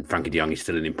 and Frankie de Jong is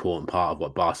still an important part of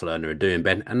what Barcelona are doing,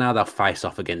 Ben. And now they'll face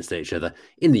off against each other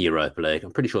in the Europa League.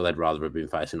 I'm pretty sure they'd rather have been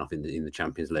facing off in the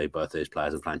Champions League, both these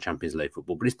players are playing Champions League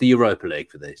football. But it's the Europa League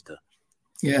for these two.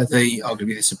 Yeah, they are going to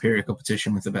be the superior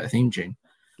competition with a better theme tune.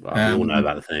 Well, we all know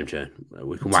about the theme tune.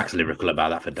 We can wax lyrical about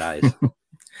that for days.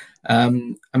 I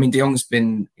mean, De Jong's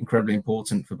been incredibly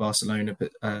important for Barcelona,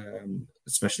 but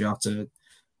especially after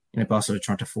Barcelona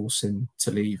tried to force him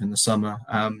to leave in the summer.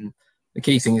 The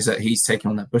key thing is that he's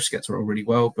taken on that Busquets role really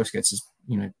well. Busquets is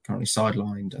currently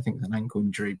sidelined, I think, with an ankle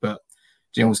injury, but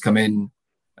De Jong's come in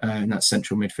that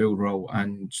central midfield role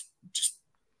and just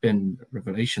been a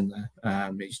revelation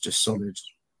there. He's just solid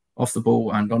off the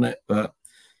ball and on it, but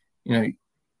you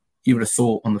would have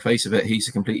thought on the face of it he's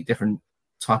a completely different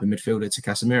type of midfielder to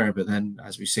Casemiro, but then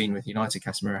as we've seen with United,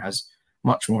 Casemiro has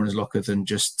much more in his locker than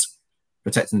just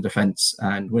protecting the defence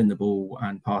and winning the ball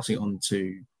and passing it on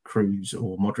to Kroos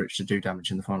or Modric to do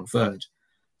damage in the final third.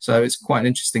 So it's quite an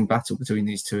interesting battle between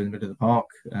these two in the middle of the park.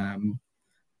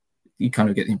 You kind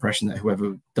of get the impression that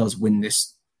whoever does win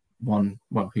this one,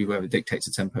 well, whoever dictates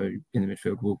the tempo in the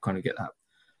midfield will kind of get that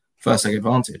first leg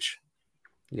advantage.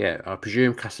 Yeah, I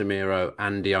presume Casemiro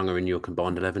and De Jong are in your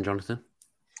combined 11, Jonathan?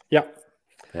 Yeah.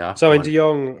 Yeah. So in De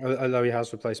Jong, although he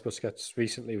has replaced Busquets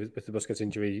recently with the Busquets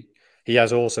injury, he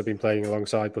has also been playing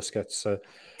alongside Busquets. So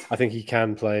I think he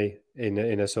can play in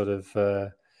a sort of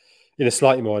in a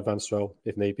slightly more advanced role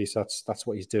if need be. So that's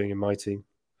what he's doing in my team.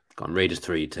 Go on, read us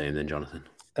through your team then, Jonathan.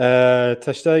 Ter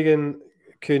Stegen,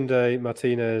 Koundé,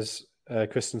 Martinez,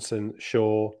 Christensen,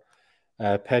 Shaw,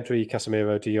 Pedri,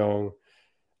 Casemiro, De Jong.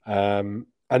 And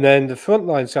then the front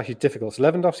line is actually difficult. So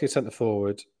Lewandowski at centre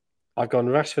forward. I've gone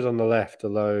Rashford on the left,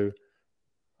 although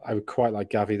I would quite like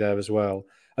Gavi there as well.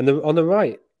 And on the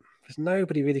right, there's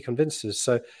nobody really convinces.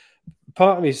 So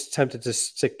part of me is tempted to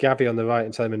stick Gavi on the right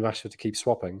and tell him and Rashford to keep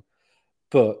swapping.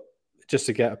 But just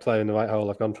to get a player in the right hole,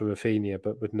 I've gone for Rafinha,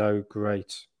 but with no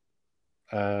great...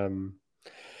 I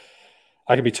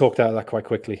can be talked out of that quite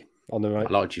quickly on the right. I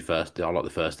like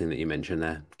the first thing that you mentioned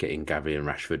there, getting Gavi and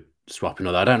Rashford swapping.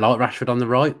 Although I don't like Rashford on the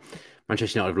right.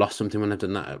 Manchester United have lost something when they've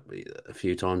done that a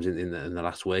few times in the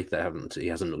last week. He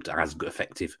hasn't looked as good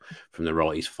effective from the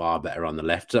right. He's far better on the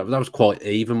left. So that was quite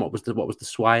even. What was the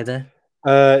sway there?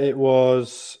 It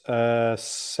was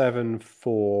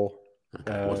 7-4.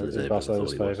 Okay, wasn't in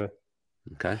Barcelona's favour.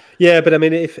 Okay. Yeah, but I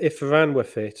mean, if Varane were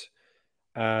fit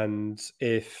and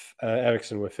if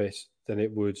Eriksen were fit, then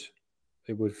it would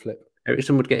flip.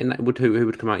 Eriksen would get in that. Who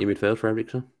would come out your midfield for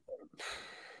Eriksen?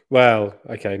 Well,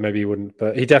 okay, maybe he wouldn't,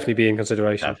 but he'd definitely be in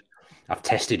consideration. I've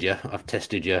tested you.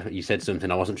 You said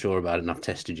something I wasn't sure about, and I've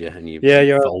tested you, and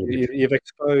you've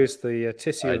exposed the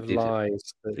tissue of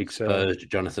lies. Exposed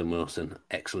Jonathan Wilson.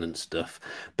 Excellent stuff.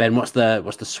 Ben, what's the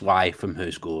sway from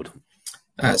who scored?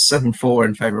 7-4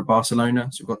 in favour of Barcelona.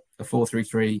 So we've got a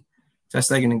 4-3-3. Ter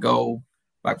Stegen in goal.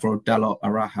 Back four, Dalot,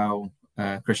 Araujo,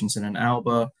 Christensen, and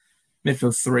Alba.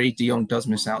 Midfield 3. De Jong does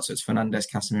miss out, so it's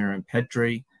Fernandes, Casemiro, and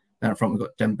Pedri. Then up front, we've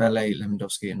got Dembele,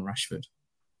 Lewandowski, and Rashford.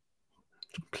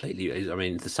 Completely. I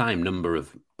mean, it's the same number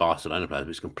of Barcelona players, but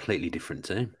it's a completely different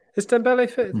team. Is Dembele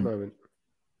fit at the moment?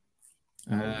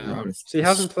 So he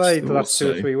hasn't played the last 2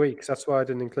 or 3 weeks. That's why I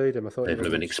didn't include him. I thought people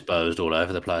have been exposed all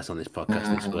over the place on this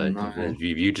podcast this week. No. Have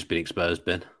you just been exposed,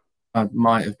 Ben? I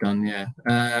might have done, yeah.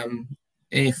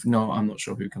 If not, I'm not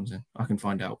sure who comes in. I can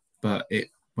find out, but it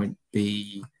won't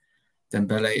be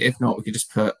Dembele. If not, we could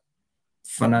just put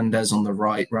Fernandes on the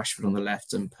right, Rashford on the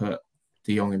left, and put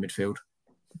De Jong in midfield.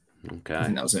 Okay. I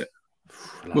think that was it.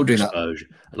 We'll do that.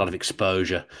 A lot of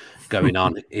exposure going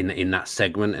on in that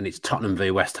segment, and it's Tottenham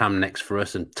v West Ham next for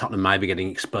us, and Tottenham may be getting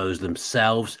exposed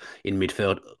themselves in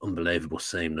midfield. Unbelievable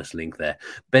seamless link there.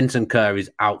 Benton Kerr is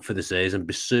out for the season.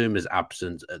 Bissouma's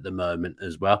absent at the moment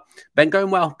as well. Ben, going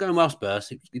well,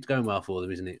 Spurs. It's going well for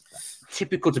them, isn't it?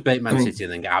 Typical to beat Man City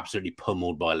and then get absolutely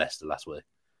pummeled by Leicester last week.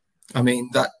 I mean,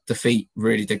 that defeat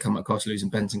really did come at cost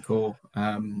losing Bentancur.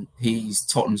 He's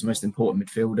Tottenham's most important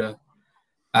midfielder.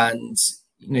 And,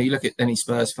 you look at any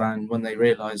Spurs fan when they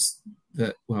realise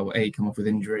that, well, A, come off with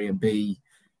injury, and B,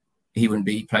 he wouldn't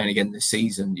be playing again this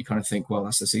season, you kind of think, well,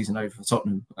 that's the season over for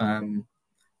Tottenham.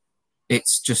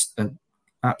 It's just an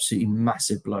absolutely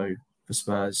massive blow for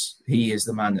Spurs. He is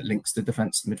the man that links the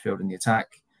defence, the midfield, and the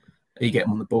attack. You get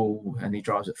him on the ball, and he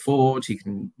drives it forward. He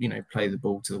can, play the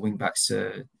ball to the wing backs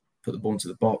to put the ball into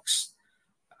the box,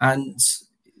 and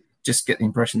just get the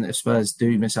impression that if Spurs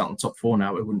do miss out on the top four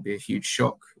now, it wouldn't be a huge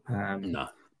shock. No.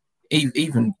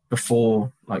 Even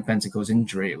before Bentancur's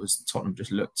injury, it was Tottenham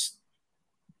just looked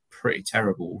pretty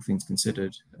terrible, all things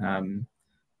considered.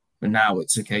 But now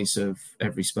it's a case of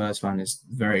every Spurs fan is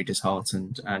very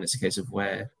disheartened, and it's a case of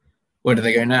where do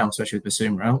they go now, especially with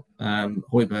Basuma out.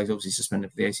 Højbjerg's obviously suspended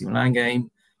for the AC Milan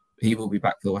game. He will be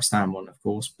back for the West Ham one, of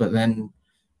course. But then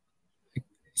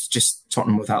it's just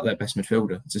Tottenham without their best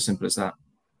midfielder. It's as simple as that.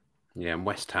 Yeah, and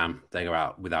West Ham, they go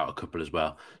out without a couple as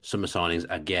well. Summer signings,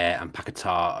 Aguirre and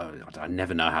Paquetá. I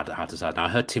never know how to say it. Now, I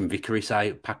heard Tim Vickery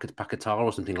say Paquetá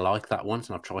or something like that once,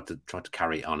 and I've tried to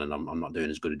carry it on, and I'm not doing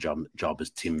as good a job as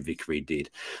Tim Vickery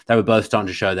did. They were both starting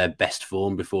to show their best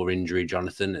form before injury,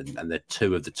 Jonathan, and they're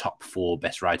two of the top four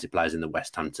best-rated players in the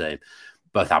West Ham team,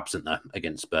 both absent, though,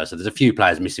 against Spurs. So there's a few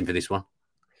players missing for this one.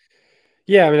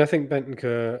 Yeah, I mean, I think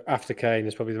Bentancur, after Kane,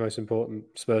 is probably the most important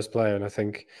Spurs player, and I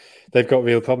think they've got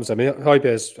real problems. I mean,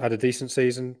 Højbjerg's had a decent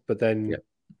season, but then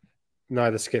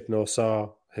neither Skip nor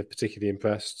Sarr have particularly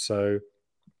impressed, so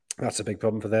that's a big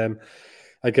problem for them.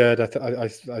 Again, I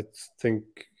think,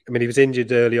 I mean, he was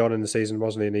injured early on in the season,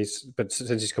 wasn't he? And but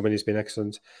since he's come in, he's been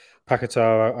excellent.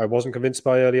 Paquetá, I wasn't convinced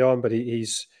by early on, but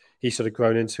he's sort of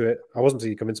grown into it. I wasn't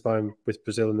really convinced by him with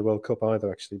Brazil in the World Cup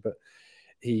either, actually, but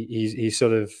he's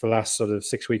sort of, for the last sort of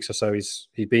 6 weeks or so, he's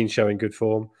been showing good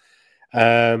form.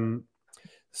 So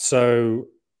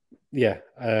yeah,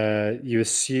 you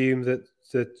assume that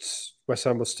West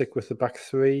Ham will stick with the back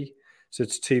three. So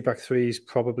it's two back threes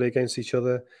probably against each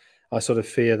other. I sort of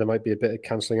fear there might be a bit of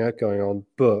cancelling out going on.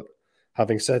 But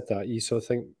having said that, you sort of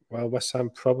think, well, West Ham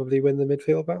probably win the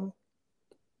midfield battle.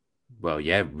 Well,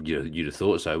 yeah, you'd have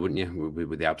thought so, wouldn't you,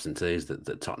 with the absentees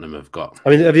that Tottenham have got? I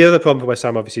mean, the other problem for West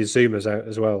Ham, obviously, is Zuma's out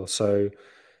as well. So,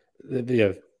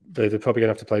 they're probably going to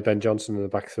have to play Ben Johnson in the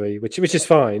back three, which is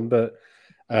fine, but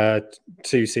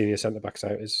two senior centre-backs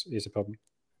out is a problem.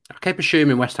 I keep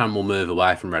assuming West Ham will move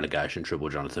away from relegation trouble,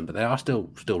 Jonathan, but they are still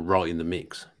right in the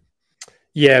mix.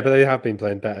 Yeah, but they have been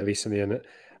playing better recently, and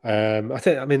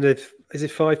is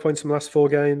it 5 points from the last 4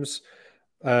 games?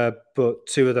 But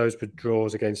 2 of those were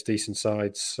draws against decent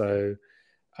sides. So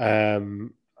I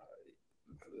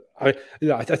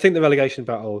think the relegation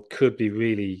battle could be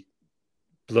really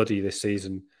bloody this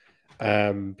season,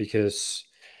 because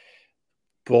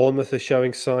Bournemouth are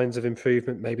showing signs of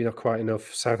improvement, maybe not quite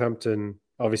enough. Southampton,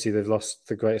 obviously, they've lost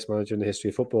the greatest manager in the history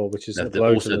of football, which is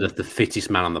also the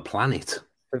fittest man on the planet.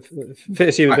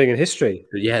 Fittest human being in history.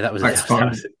 Yeah, that was back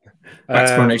to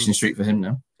Coronation Street for him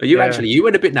now. You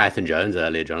went a bit Nathan Jones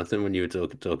earlier, Jonathan, when you were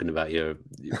talking about your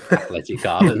athletic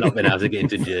car and not being able to get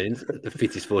into jeans. The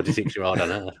fittest 46-year-old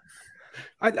on earth.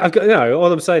 I've got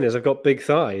all I'm saying is I've got big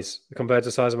thighs compared to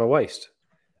the size of my waist,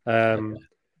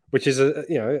 which is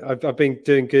I've been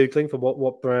doing Googling for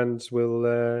what brands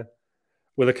will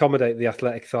accommodate the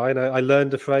athletic thigh, and I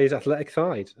learned the phrase athletic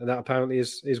thigh, and that apparently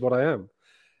is what I am.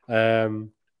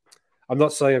 I'm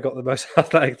not saying I've got the most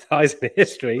athletic thighs in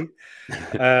history.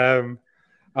 I'm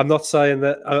not saying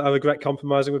that I regret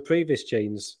compromising with previous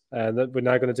jeans and that we're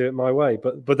now going to do it my way.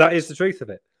 But that is the truth of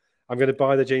it. I'm going to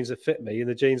buy the jeans that fit me and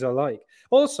the jeans I like.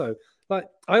 Also, I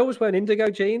always wear an indigo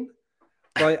jean.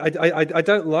 I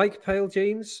don't like pale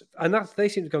jeans, and they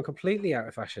seem to have gone completely out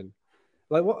of fashion.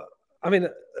 What? I mean,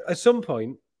 at some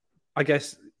point, I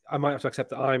guess I might have to accept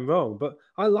that I'm wrong, but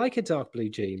I like a dark blue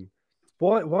jean.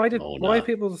 Why are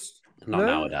people? Not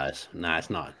nowadays. No, it's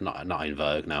not in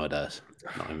vogue nowadays.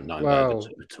 Not in vogue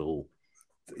at all.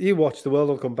 You watch, the world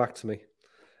will come back to me.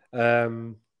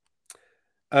 Rips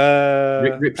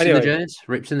in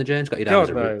the Jones. Got your down as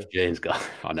a Rips James guy.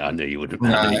 I knew you wouldn't.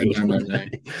 No,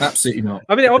 absolutely not.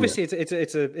 I mean, obviously,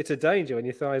 it's a danger when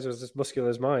your thighs are as muscular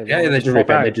as mine. Yeah, they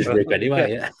just rip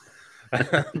anyway. Yeah.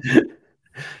 But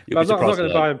I'm not going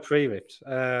to buy them pre-ripped.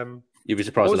 You'd be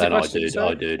surprised that I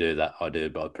do that. I do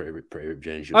buy pre-ripped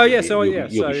jeans. You'll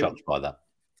be shocked by that.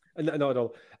 Not at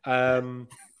all.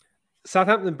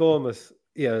 Southampton, Bournemouth.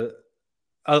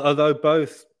 Although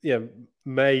both,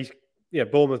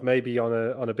 Bournemouth may be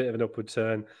on a bit of an upward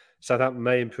turn. Southampton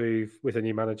may improve with a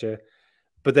new manager,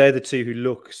 but they're the two who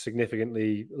look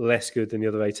significantly less good than the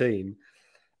other 18.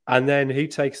 And then who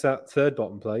takes that third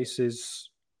bottom place is,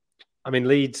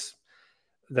 Leeds.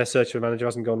 Their search for a manager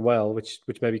hasn't gone well, which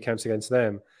maybe counts against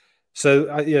them. So,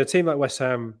 a team like West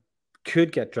Ham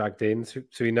could get dragged in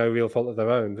through no real fault of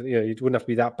their own. You know, it wouldn't have to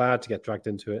be that bad to get dragged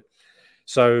into it.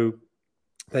 So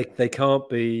they can't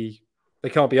be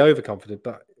overconfident.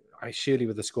 But surely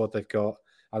with the squad they've got,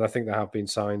 and I think there have been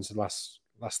signs the last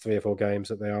 3 or 4 games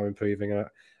that they are improving.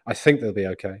 I think they'll be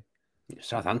okay.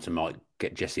 Southampton might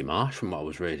get Jesse Marsch from what I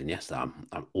was reading yesterday.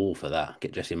 I'm all for that.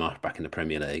 Get Jesse Marsch back in the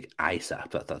Premier League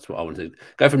ASAP. That's what I want to do.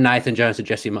 Go from Nathan Jones to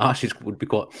Jesse Marsch would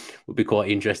be quite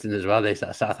interesting as well. These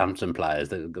Southampton players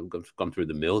that have gone through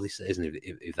the mill this season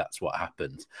if that's what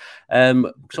happens.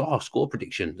 So our score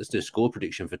prediction. Let's do a score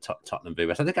prediction for Tottenham v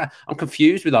West. I think I'm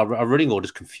confused with our running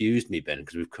orders. Confused me, Ben,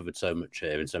 because we've covered so much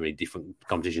here in so many different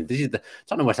competitions. This is the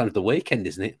Tottenham West Ham's the weekend,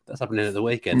 isn't it? That's happening at the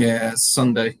weekend. Yeah,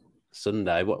 Sunday.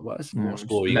 What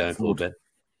score are you going for, Ben?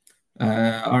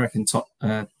 I reckon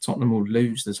Tottenham will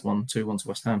lose this one, 2-1 to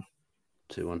West Ham.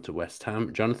 2-1 to West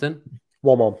Ham. Jonathan?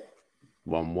 1-1.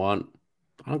 1-1.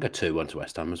 I'll go 2-1 to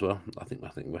West Ham as well. I think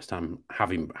West Ham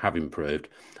have improved.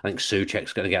 I think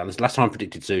Souček's going to get on this. Last time I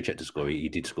predicted Souček to score, he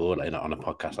did score like, on a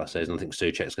podcast last season. I think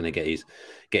Souček's going to get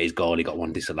his goal. He got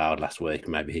one disallowed last week.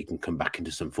 Maybe he can come back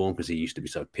into some form because he used to be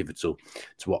so pivotal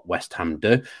to what West Ham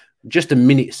do. Just a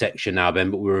minute section now,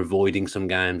 Ben, but we're avoiding some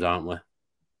games, aren't we?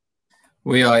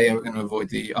 We are. Yeah, we're going to avoid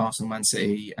the Arsenal, Man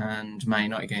City, and Man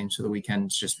United games for the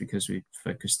weekends, just because we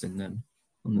focused on them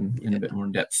in a bit more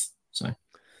in depth. So,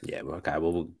 yeah, okay.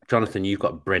 Well, Jonathan, you've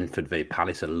got Brentford v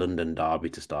Palace, a London derby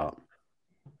to start.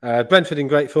 Brentford in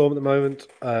great form at the moment,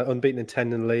 unbeaten in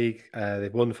 10 in the league.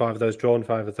 They've won 5 of those, drawn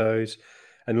 5 of those,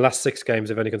 and the last 6 games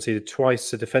they've only conceded twice.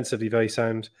 So defensively very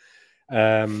sound.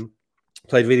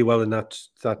 Played really well in that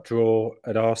draw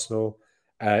at Arsenal,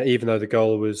 even though the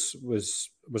goal was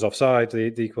offside,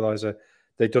 the equaliser.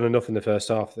 They'd done enough in the first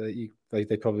half that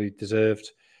they probably deserved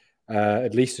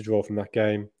at least a draw from that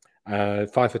game.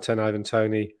 5'10" Ivan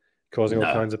Toney causing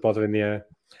all kinds of bother in the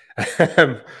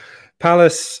air.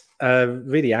 Palace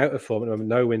really out of form at the moment.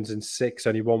 No wins in 6,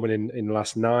 only 1 win in the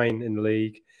last 9 in the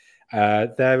league.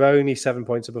 They're only 7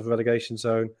 points above the relegation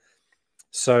zone,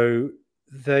 so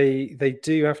they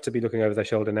do have to be looking over their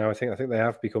shoulder now. I think they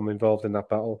have become involved in that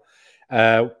battle.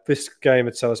 This game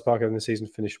at Selhurst Park over the season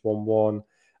finished 1-1.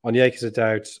 Onyeka's a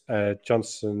doubt,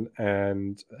 Johnson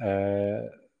and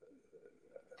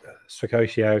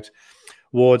Swakoshi out.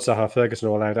 Ward, Zaha, Ferguson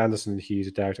all out. Anderson and Hughes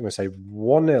a doubt. I'm going to say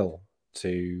 1-0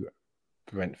 to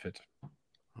Brentford.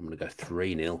 I'm going to go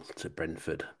 3-0 to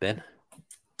Brentford. Ben?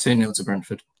 2-0 to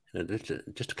Brentford.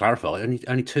 Just to clarify,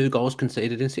 only 2 goals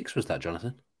conceded in 6 was that,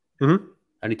 Jonathan? Mm-hmm.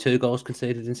 Only 2 goals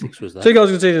conceded in 6 was that? 2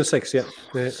 goals conceded in 6,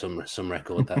 yeah. Some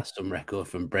record. That's some record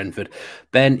from Brentford.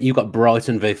 Ben, you've got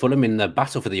Brighton v Fulham in the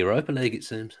battle for the Europa League, it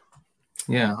seems.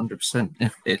 Yeah,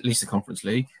 100%. At least the Conference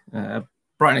League.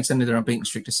 Brighton extended their unbeaten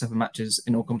streak to 7 matches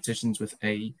in all competitions with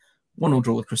a 1-1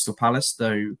 draw with Crystal Palace,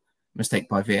 though mistake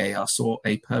by VAR saw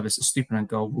a Purvis Estupiñán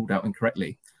goal ruled out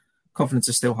incorrectly. Confidence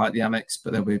is still high at the Amex,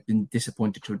 but they've been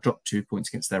disappointed to have dropped 2 points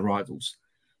against their rivals.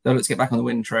 They'll look to get back on the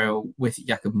win trail with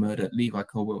Jakob Murder, Levi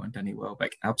Colwill and Danny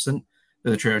Welbeck absent,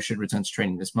 though the trio should return to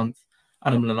training this month.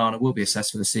 Adam Lallana will be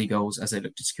assessed for the Seagulls as they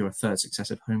look to secure a 3rd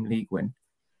successive home league win.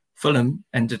 Fulham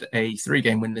ended a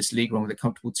 3-game winless league run with a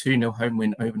comfortable 2-0 home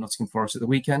win over Nottingham Forest at the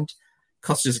weekend.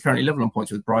 Cottagers are currently level on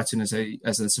points with Brighton as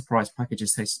the surprise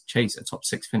packages chase a top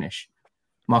 6 finish.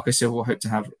 Marco Silva will hope to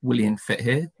have Willian fit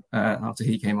here after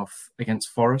he came off against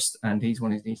Forest, and he's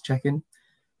one he needs checking.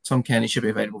 Tom Kearney should be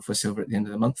available for Silva at the end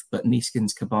of the month, but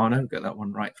Neeskens Cabano, got that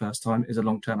one right first time, is a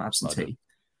long-term absentee.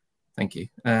 Thank you.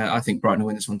 I think Brighton will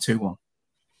win this one 2-1.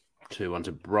 2-1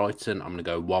 to Brighton. I'm going to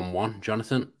go 1-1.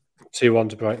 Jonathan? 2-1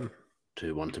 to Brighton.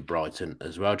 2-1 to Brighton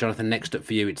as well. Jonathan, next up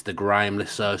for you, it's the Graham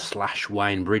Lissow /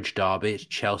 Wayne Bridge derby. It's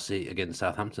Chelsea against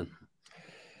Southampton.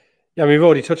 Yeah, we've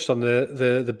already touched on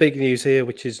the big news here,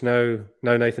 which is no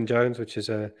Nathan Jones, which is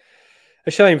a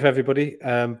shame for everybody.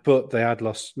 But they had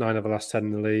lost 9 of the last 10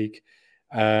 in the league.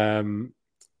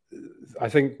 I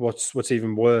think what's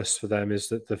even worse for them is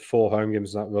that the 4 home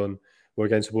games in that run were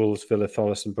against Wolves, Villa,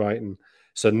 Forest, and Brighton.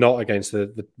 So not against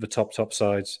the top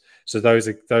sides. So those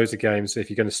are games. If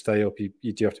you're going to stay up,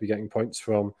 you do have to be getting points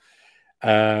from.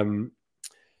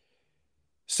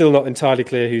 Still not entirely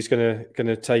clear who's going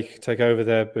to take over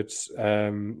there, but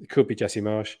it could be Jesse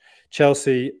Marsch.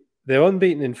 Chelsea, they're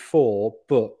unbeaten in 4,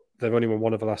 but they've only won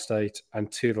 1 of the last 8 and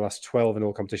 2 of the last 12 in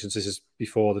all competitions. This is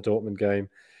before the Dortmund game.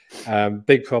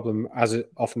 Big problem, as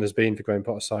it often has been for Graham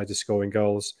Potter's side, is scoring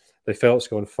goals. They failed to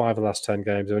score in 5 of the last 10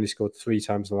 games. They've only scored 3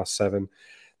 times in the last 7.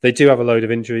 They do have a load of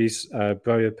injuries.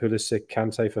 Broja, Pulisic,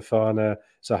 Kante, Fofana,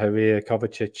 Zaharia,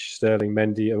 Kovacic, Sterling,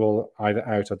 Mendy are all either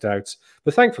out or doubts.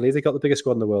 But thankfully, they got the biggest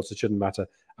squad in the world, so it shouldn't matter.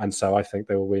 And so I think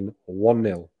they will win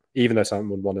 1-0, even though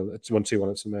Southampton won 1-0. It's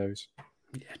 1-2-1 at St Mary's.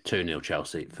 Yeah, 2-0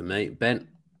 Chelsea for me. Ben?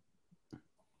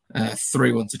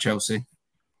 3-1 to Chelsea.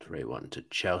 3-1 to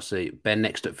Chelsea. Ben,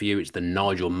 next up for you, it's the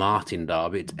Nigel Martyn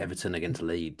derby. It's Everton against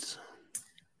Leeds.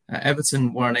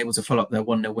 Everton were unable to follow up their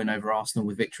 1-0 win over Arsenal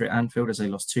with victory at Anfield as they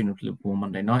lost 2-0 to Liverpool on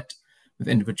Monday night, with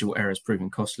individual errors proving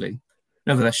costly.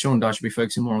 Nevertheless, Sean Dyche should be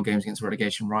focusing more on games against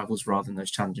relegation rivals rather than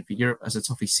those challenging for Europe as the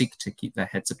Toffees seek to keep their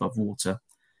heads above water.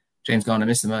 James Garner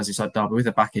missed the Merseyside derby with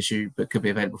a back issue, but could be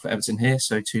available for Everton here,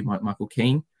 so too might Michael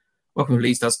Keane. Welcome of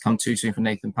Leeds does come too soon for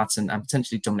Nathan Patton and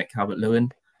potentially Dominic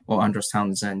Calvert-Lewin, while Andros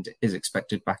Townsend is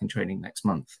expected back in training next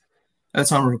month. At the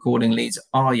time of recording, Leeds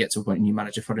are yet to appoint a new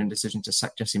manager following a decision to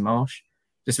sack Jesse Marsch.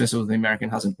 Dismissal of the American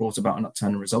hasn't brought about an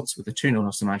upturn in results, with the 2-0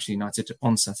 loss to Manchester United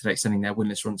on Saturday extending their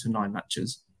winless run to 9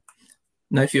 matches.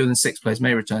 No fewer than 6 players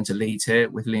may return to Leeds here,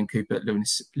 with Liam Cooper,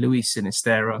 Luis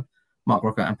Sinisterra, Mark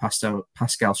Rocker and Pascal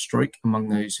Struijk among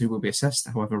those who will be assessed.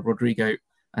 However, Rodrigo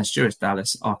and Stuart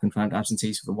Dallas are confirmed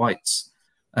absentees for the Whites.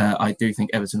 I do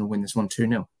think Everton will win this one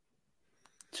 2-0.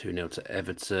 2-0 to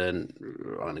Everton.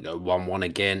 I'm going to go 1-1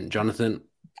 again. Jonathan?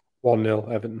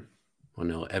 1-0 Everton.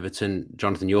 1-0 Everton.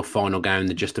 Jonathan, your final game in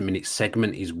the Just a Minute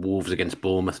segment is Wolves against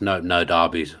Bournemouth. No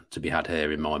derbies to be had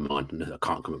here in my mind. I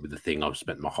can't come up with the thing. I've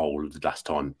spent my whole of the last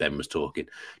time Ben was talking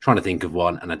trying to think of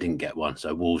one, and I didn't get one.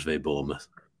 So Wolves v Bournemouth.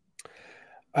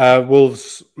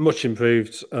 Wolves much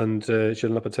improved under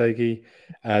Julian Lopetegui.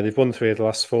 They've won 3 of the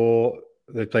last 4.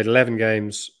 They've played 11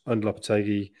 games under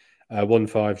Lopetegui, won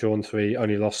 5, drawn 3,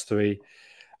 only lost 3.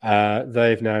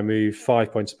 They've now moved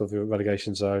 5 points above the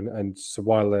relegation zone, and so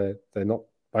while they're not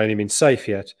by any means safe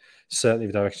yet, certainly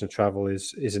the direction of travel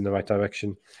is in the right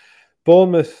direction.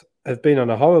 Bournemouth have been on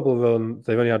a horrible run.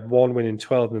 They've only had 1 win in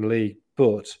 12 in the league,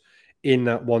 but in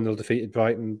that 1-0 defeat at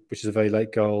Brighton, which is a very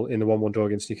late goal, in the 1-1 draw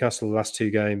against Newcastle, the last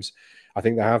 2 games, I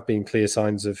think there have been clear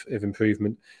signs of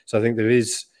improvement. So I think there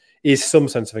is some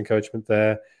sense of encouragement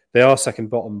there. They are second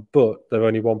bottom, but they're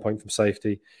only 1 point from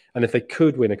safety. And if they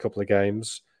could win a couple of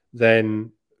games,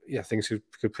 then things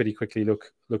could pretty quickly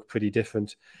look pretty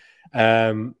different.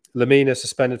 Lamina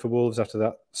suspended for Wolves after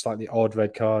that slightly odd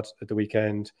red card at the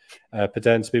weekend.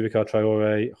 Podence, Boubacar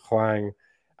Traore, Hwang,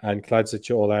 and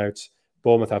Kladzic all out.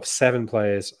 Bournemouth have 7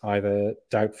 players either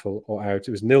doubtful or out.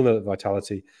 It was 0-0 at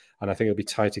Vitality, and I think it'll be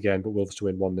tight again, but Wolves to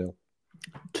win 1-0.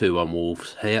 2-1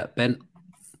 Wolves. Here, Ben?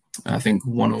 I think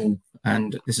 1-1,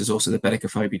 and this is also the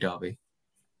Benicophobe derby.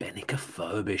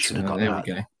 Benicophobe, should have got there that.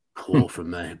 We go. Poor from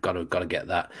me. Got to get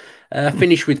that.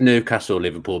 Finish with Newcastle,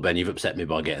 Liverpool. Ben, you've upset me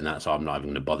by getting that, so I'm not even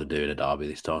going to bother doing a derby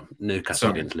this time.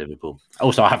 Newcastle against Liverpool.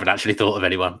 Also, I haven't actually thought of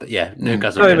anyone, but yeah,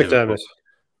 Newcastle. Terry McDermott.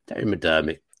 Terry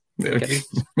McDermott.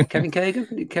 Kevin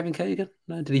Keegan?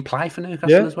 No, did he play for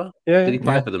Newcastle as well? Yeah. Did he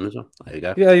play for them as well? There you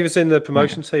go. Yeah, he was in the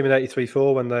promotion team in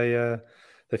 '83-4 when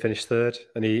they finished 3rd,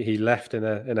 and he left in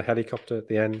a helicopter at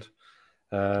the end.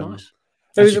 Nice.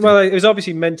 It was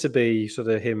obviously meant to be sort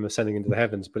of him ascending into the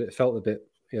heavens, but it felt a bit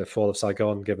fall of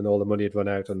Saigon, given all the money had run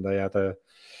out, and they had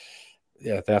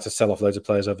to sell off loads of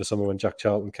players over summer when Jack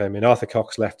Charlton came in. Arthur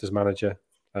Cox left as manager.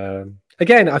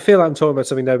 Again, I feel like I'm talking about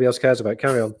something nobody else cares about.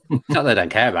 Carry on. It's not that they don't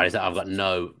care about it, it's that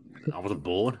I wasn't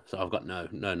born, so I've got no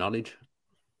knowledge.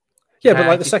 Yeah, but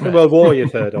like the Second World War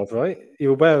you've heard of, right?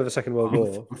 You're aware of the Second World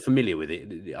War. I'm familiar with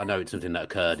it. I know it's something that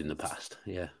occurred in the past.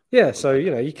 Yeah. Yeah, so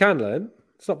you can learn.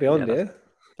 It's not beyond you.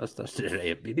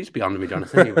 It is beyond me,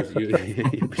 Jonathan.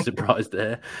 You'd be surprised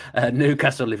there.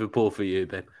 Newcastle, Liverpool for you,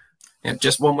 Ben. Yeah,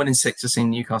 just 1 win in 6 has seen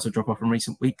Newcastle drop off in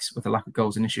recent weeks, with a lack of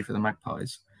goals an issue for the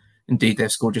Magpies. Indeed,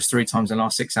 they've scored just 3 times in the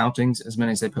last 6 outings, as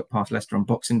many as they put past Leicester on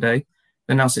Boxing Day.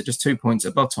 They now sit just 2 points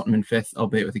above Tottenham in 5th,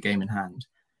 albeit with a game in hand.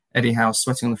 Eddie Howe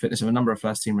sweating on the fitness of a number of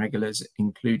first-team regulars,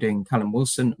 including Callum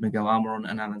Wilson, Miguel Almiron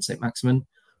and Alan St. Maximin,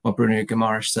 while Bruno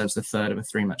Guimaraes serves the 3rd of a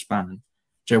 3-match ban.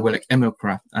 Joe Willock, Emil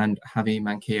Kraft and Javi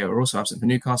Manquillo are also absent for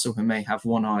Newcastle, who may have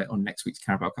one eye on next week's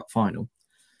Carabao Cup final.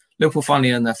 Liverpool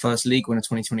finally earned their first league win of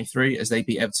 2023 as they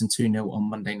beat Everton 2-0 on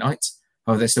Monday night.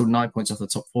 However, they're still 9 points off the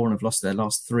top 4 and have lost their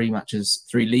last 3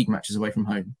 league matches away from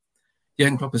home.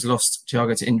 Jurgen Klopp has lost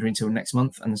Thiago to injury until next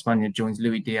month, and the Spaniard joins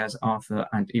Luis Diaz, Arthur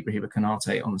and Ibrahima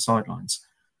Konate on the sidelines.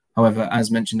 However,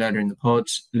 as mentioned earlier in the pod,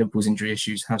 Liverpool's injury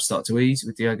issues have started to ease,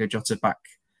 with Diogo Jota back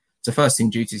to first-team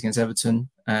duties against Everton,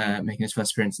 making his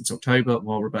first appearance since October,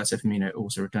 while Roberto Firmino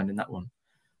also returned in that one.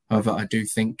 However, I do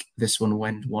think this one will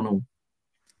end 1-1.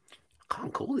 I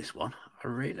can't call this one. I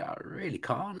really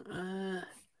can't.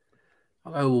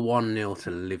 I'll go 1-0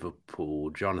 to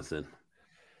Liverpool. Jonathan?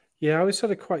 Yeah, I was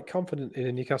sort of quite confident in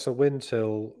a Newcastle win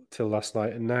till last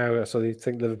night, and now I sort of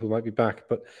think Liverpool might be back.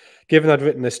 But given I'd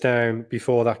written this down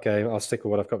before that game, I'll stick with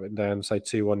what I've got written down, say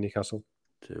 2-1 Newcastle.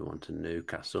 2-1 to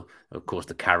Newcastle. Of course,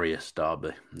 the Carrier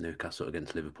derby, Newcastle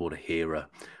against Liverpool, the hero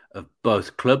of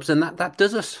both clubs. And that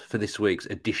does us for this week's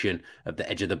edition of the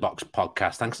Edge of the Box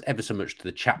podcast. Thanks ever so much to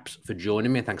the chaps for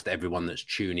joining me. And thanks to everyone that's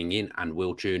tuning in and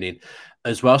will tune in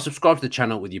as well. Subscribe to the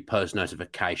channel with your post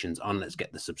notifications on. Let's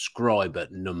get the subscriber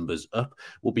numbers up.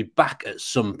 We'll be back at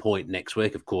some point next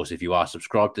week. Of course, if you are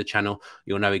subscribed to the channel,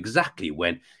 you'll know exactly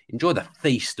when. Enjoy the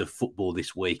feast of football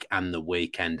this week and the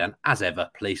weekend. And as ever,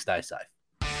 please stay safe.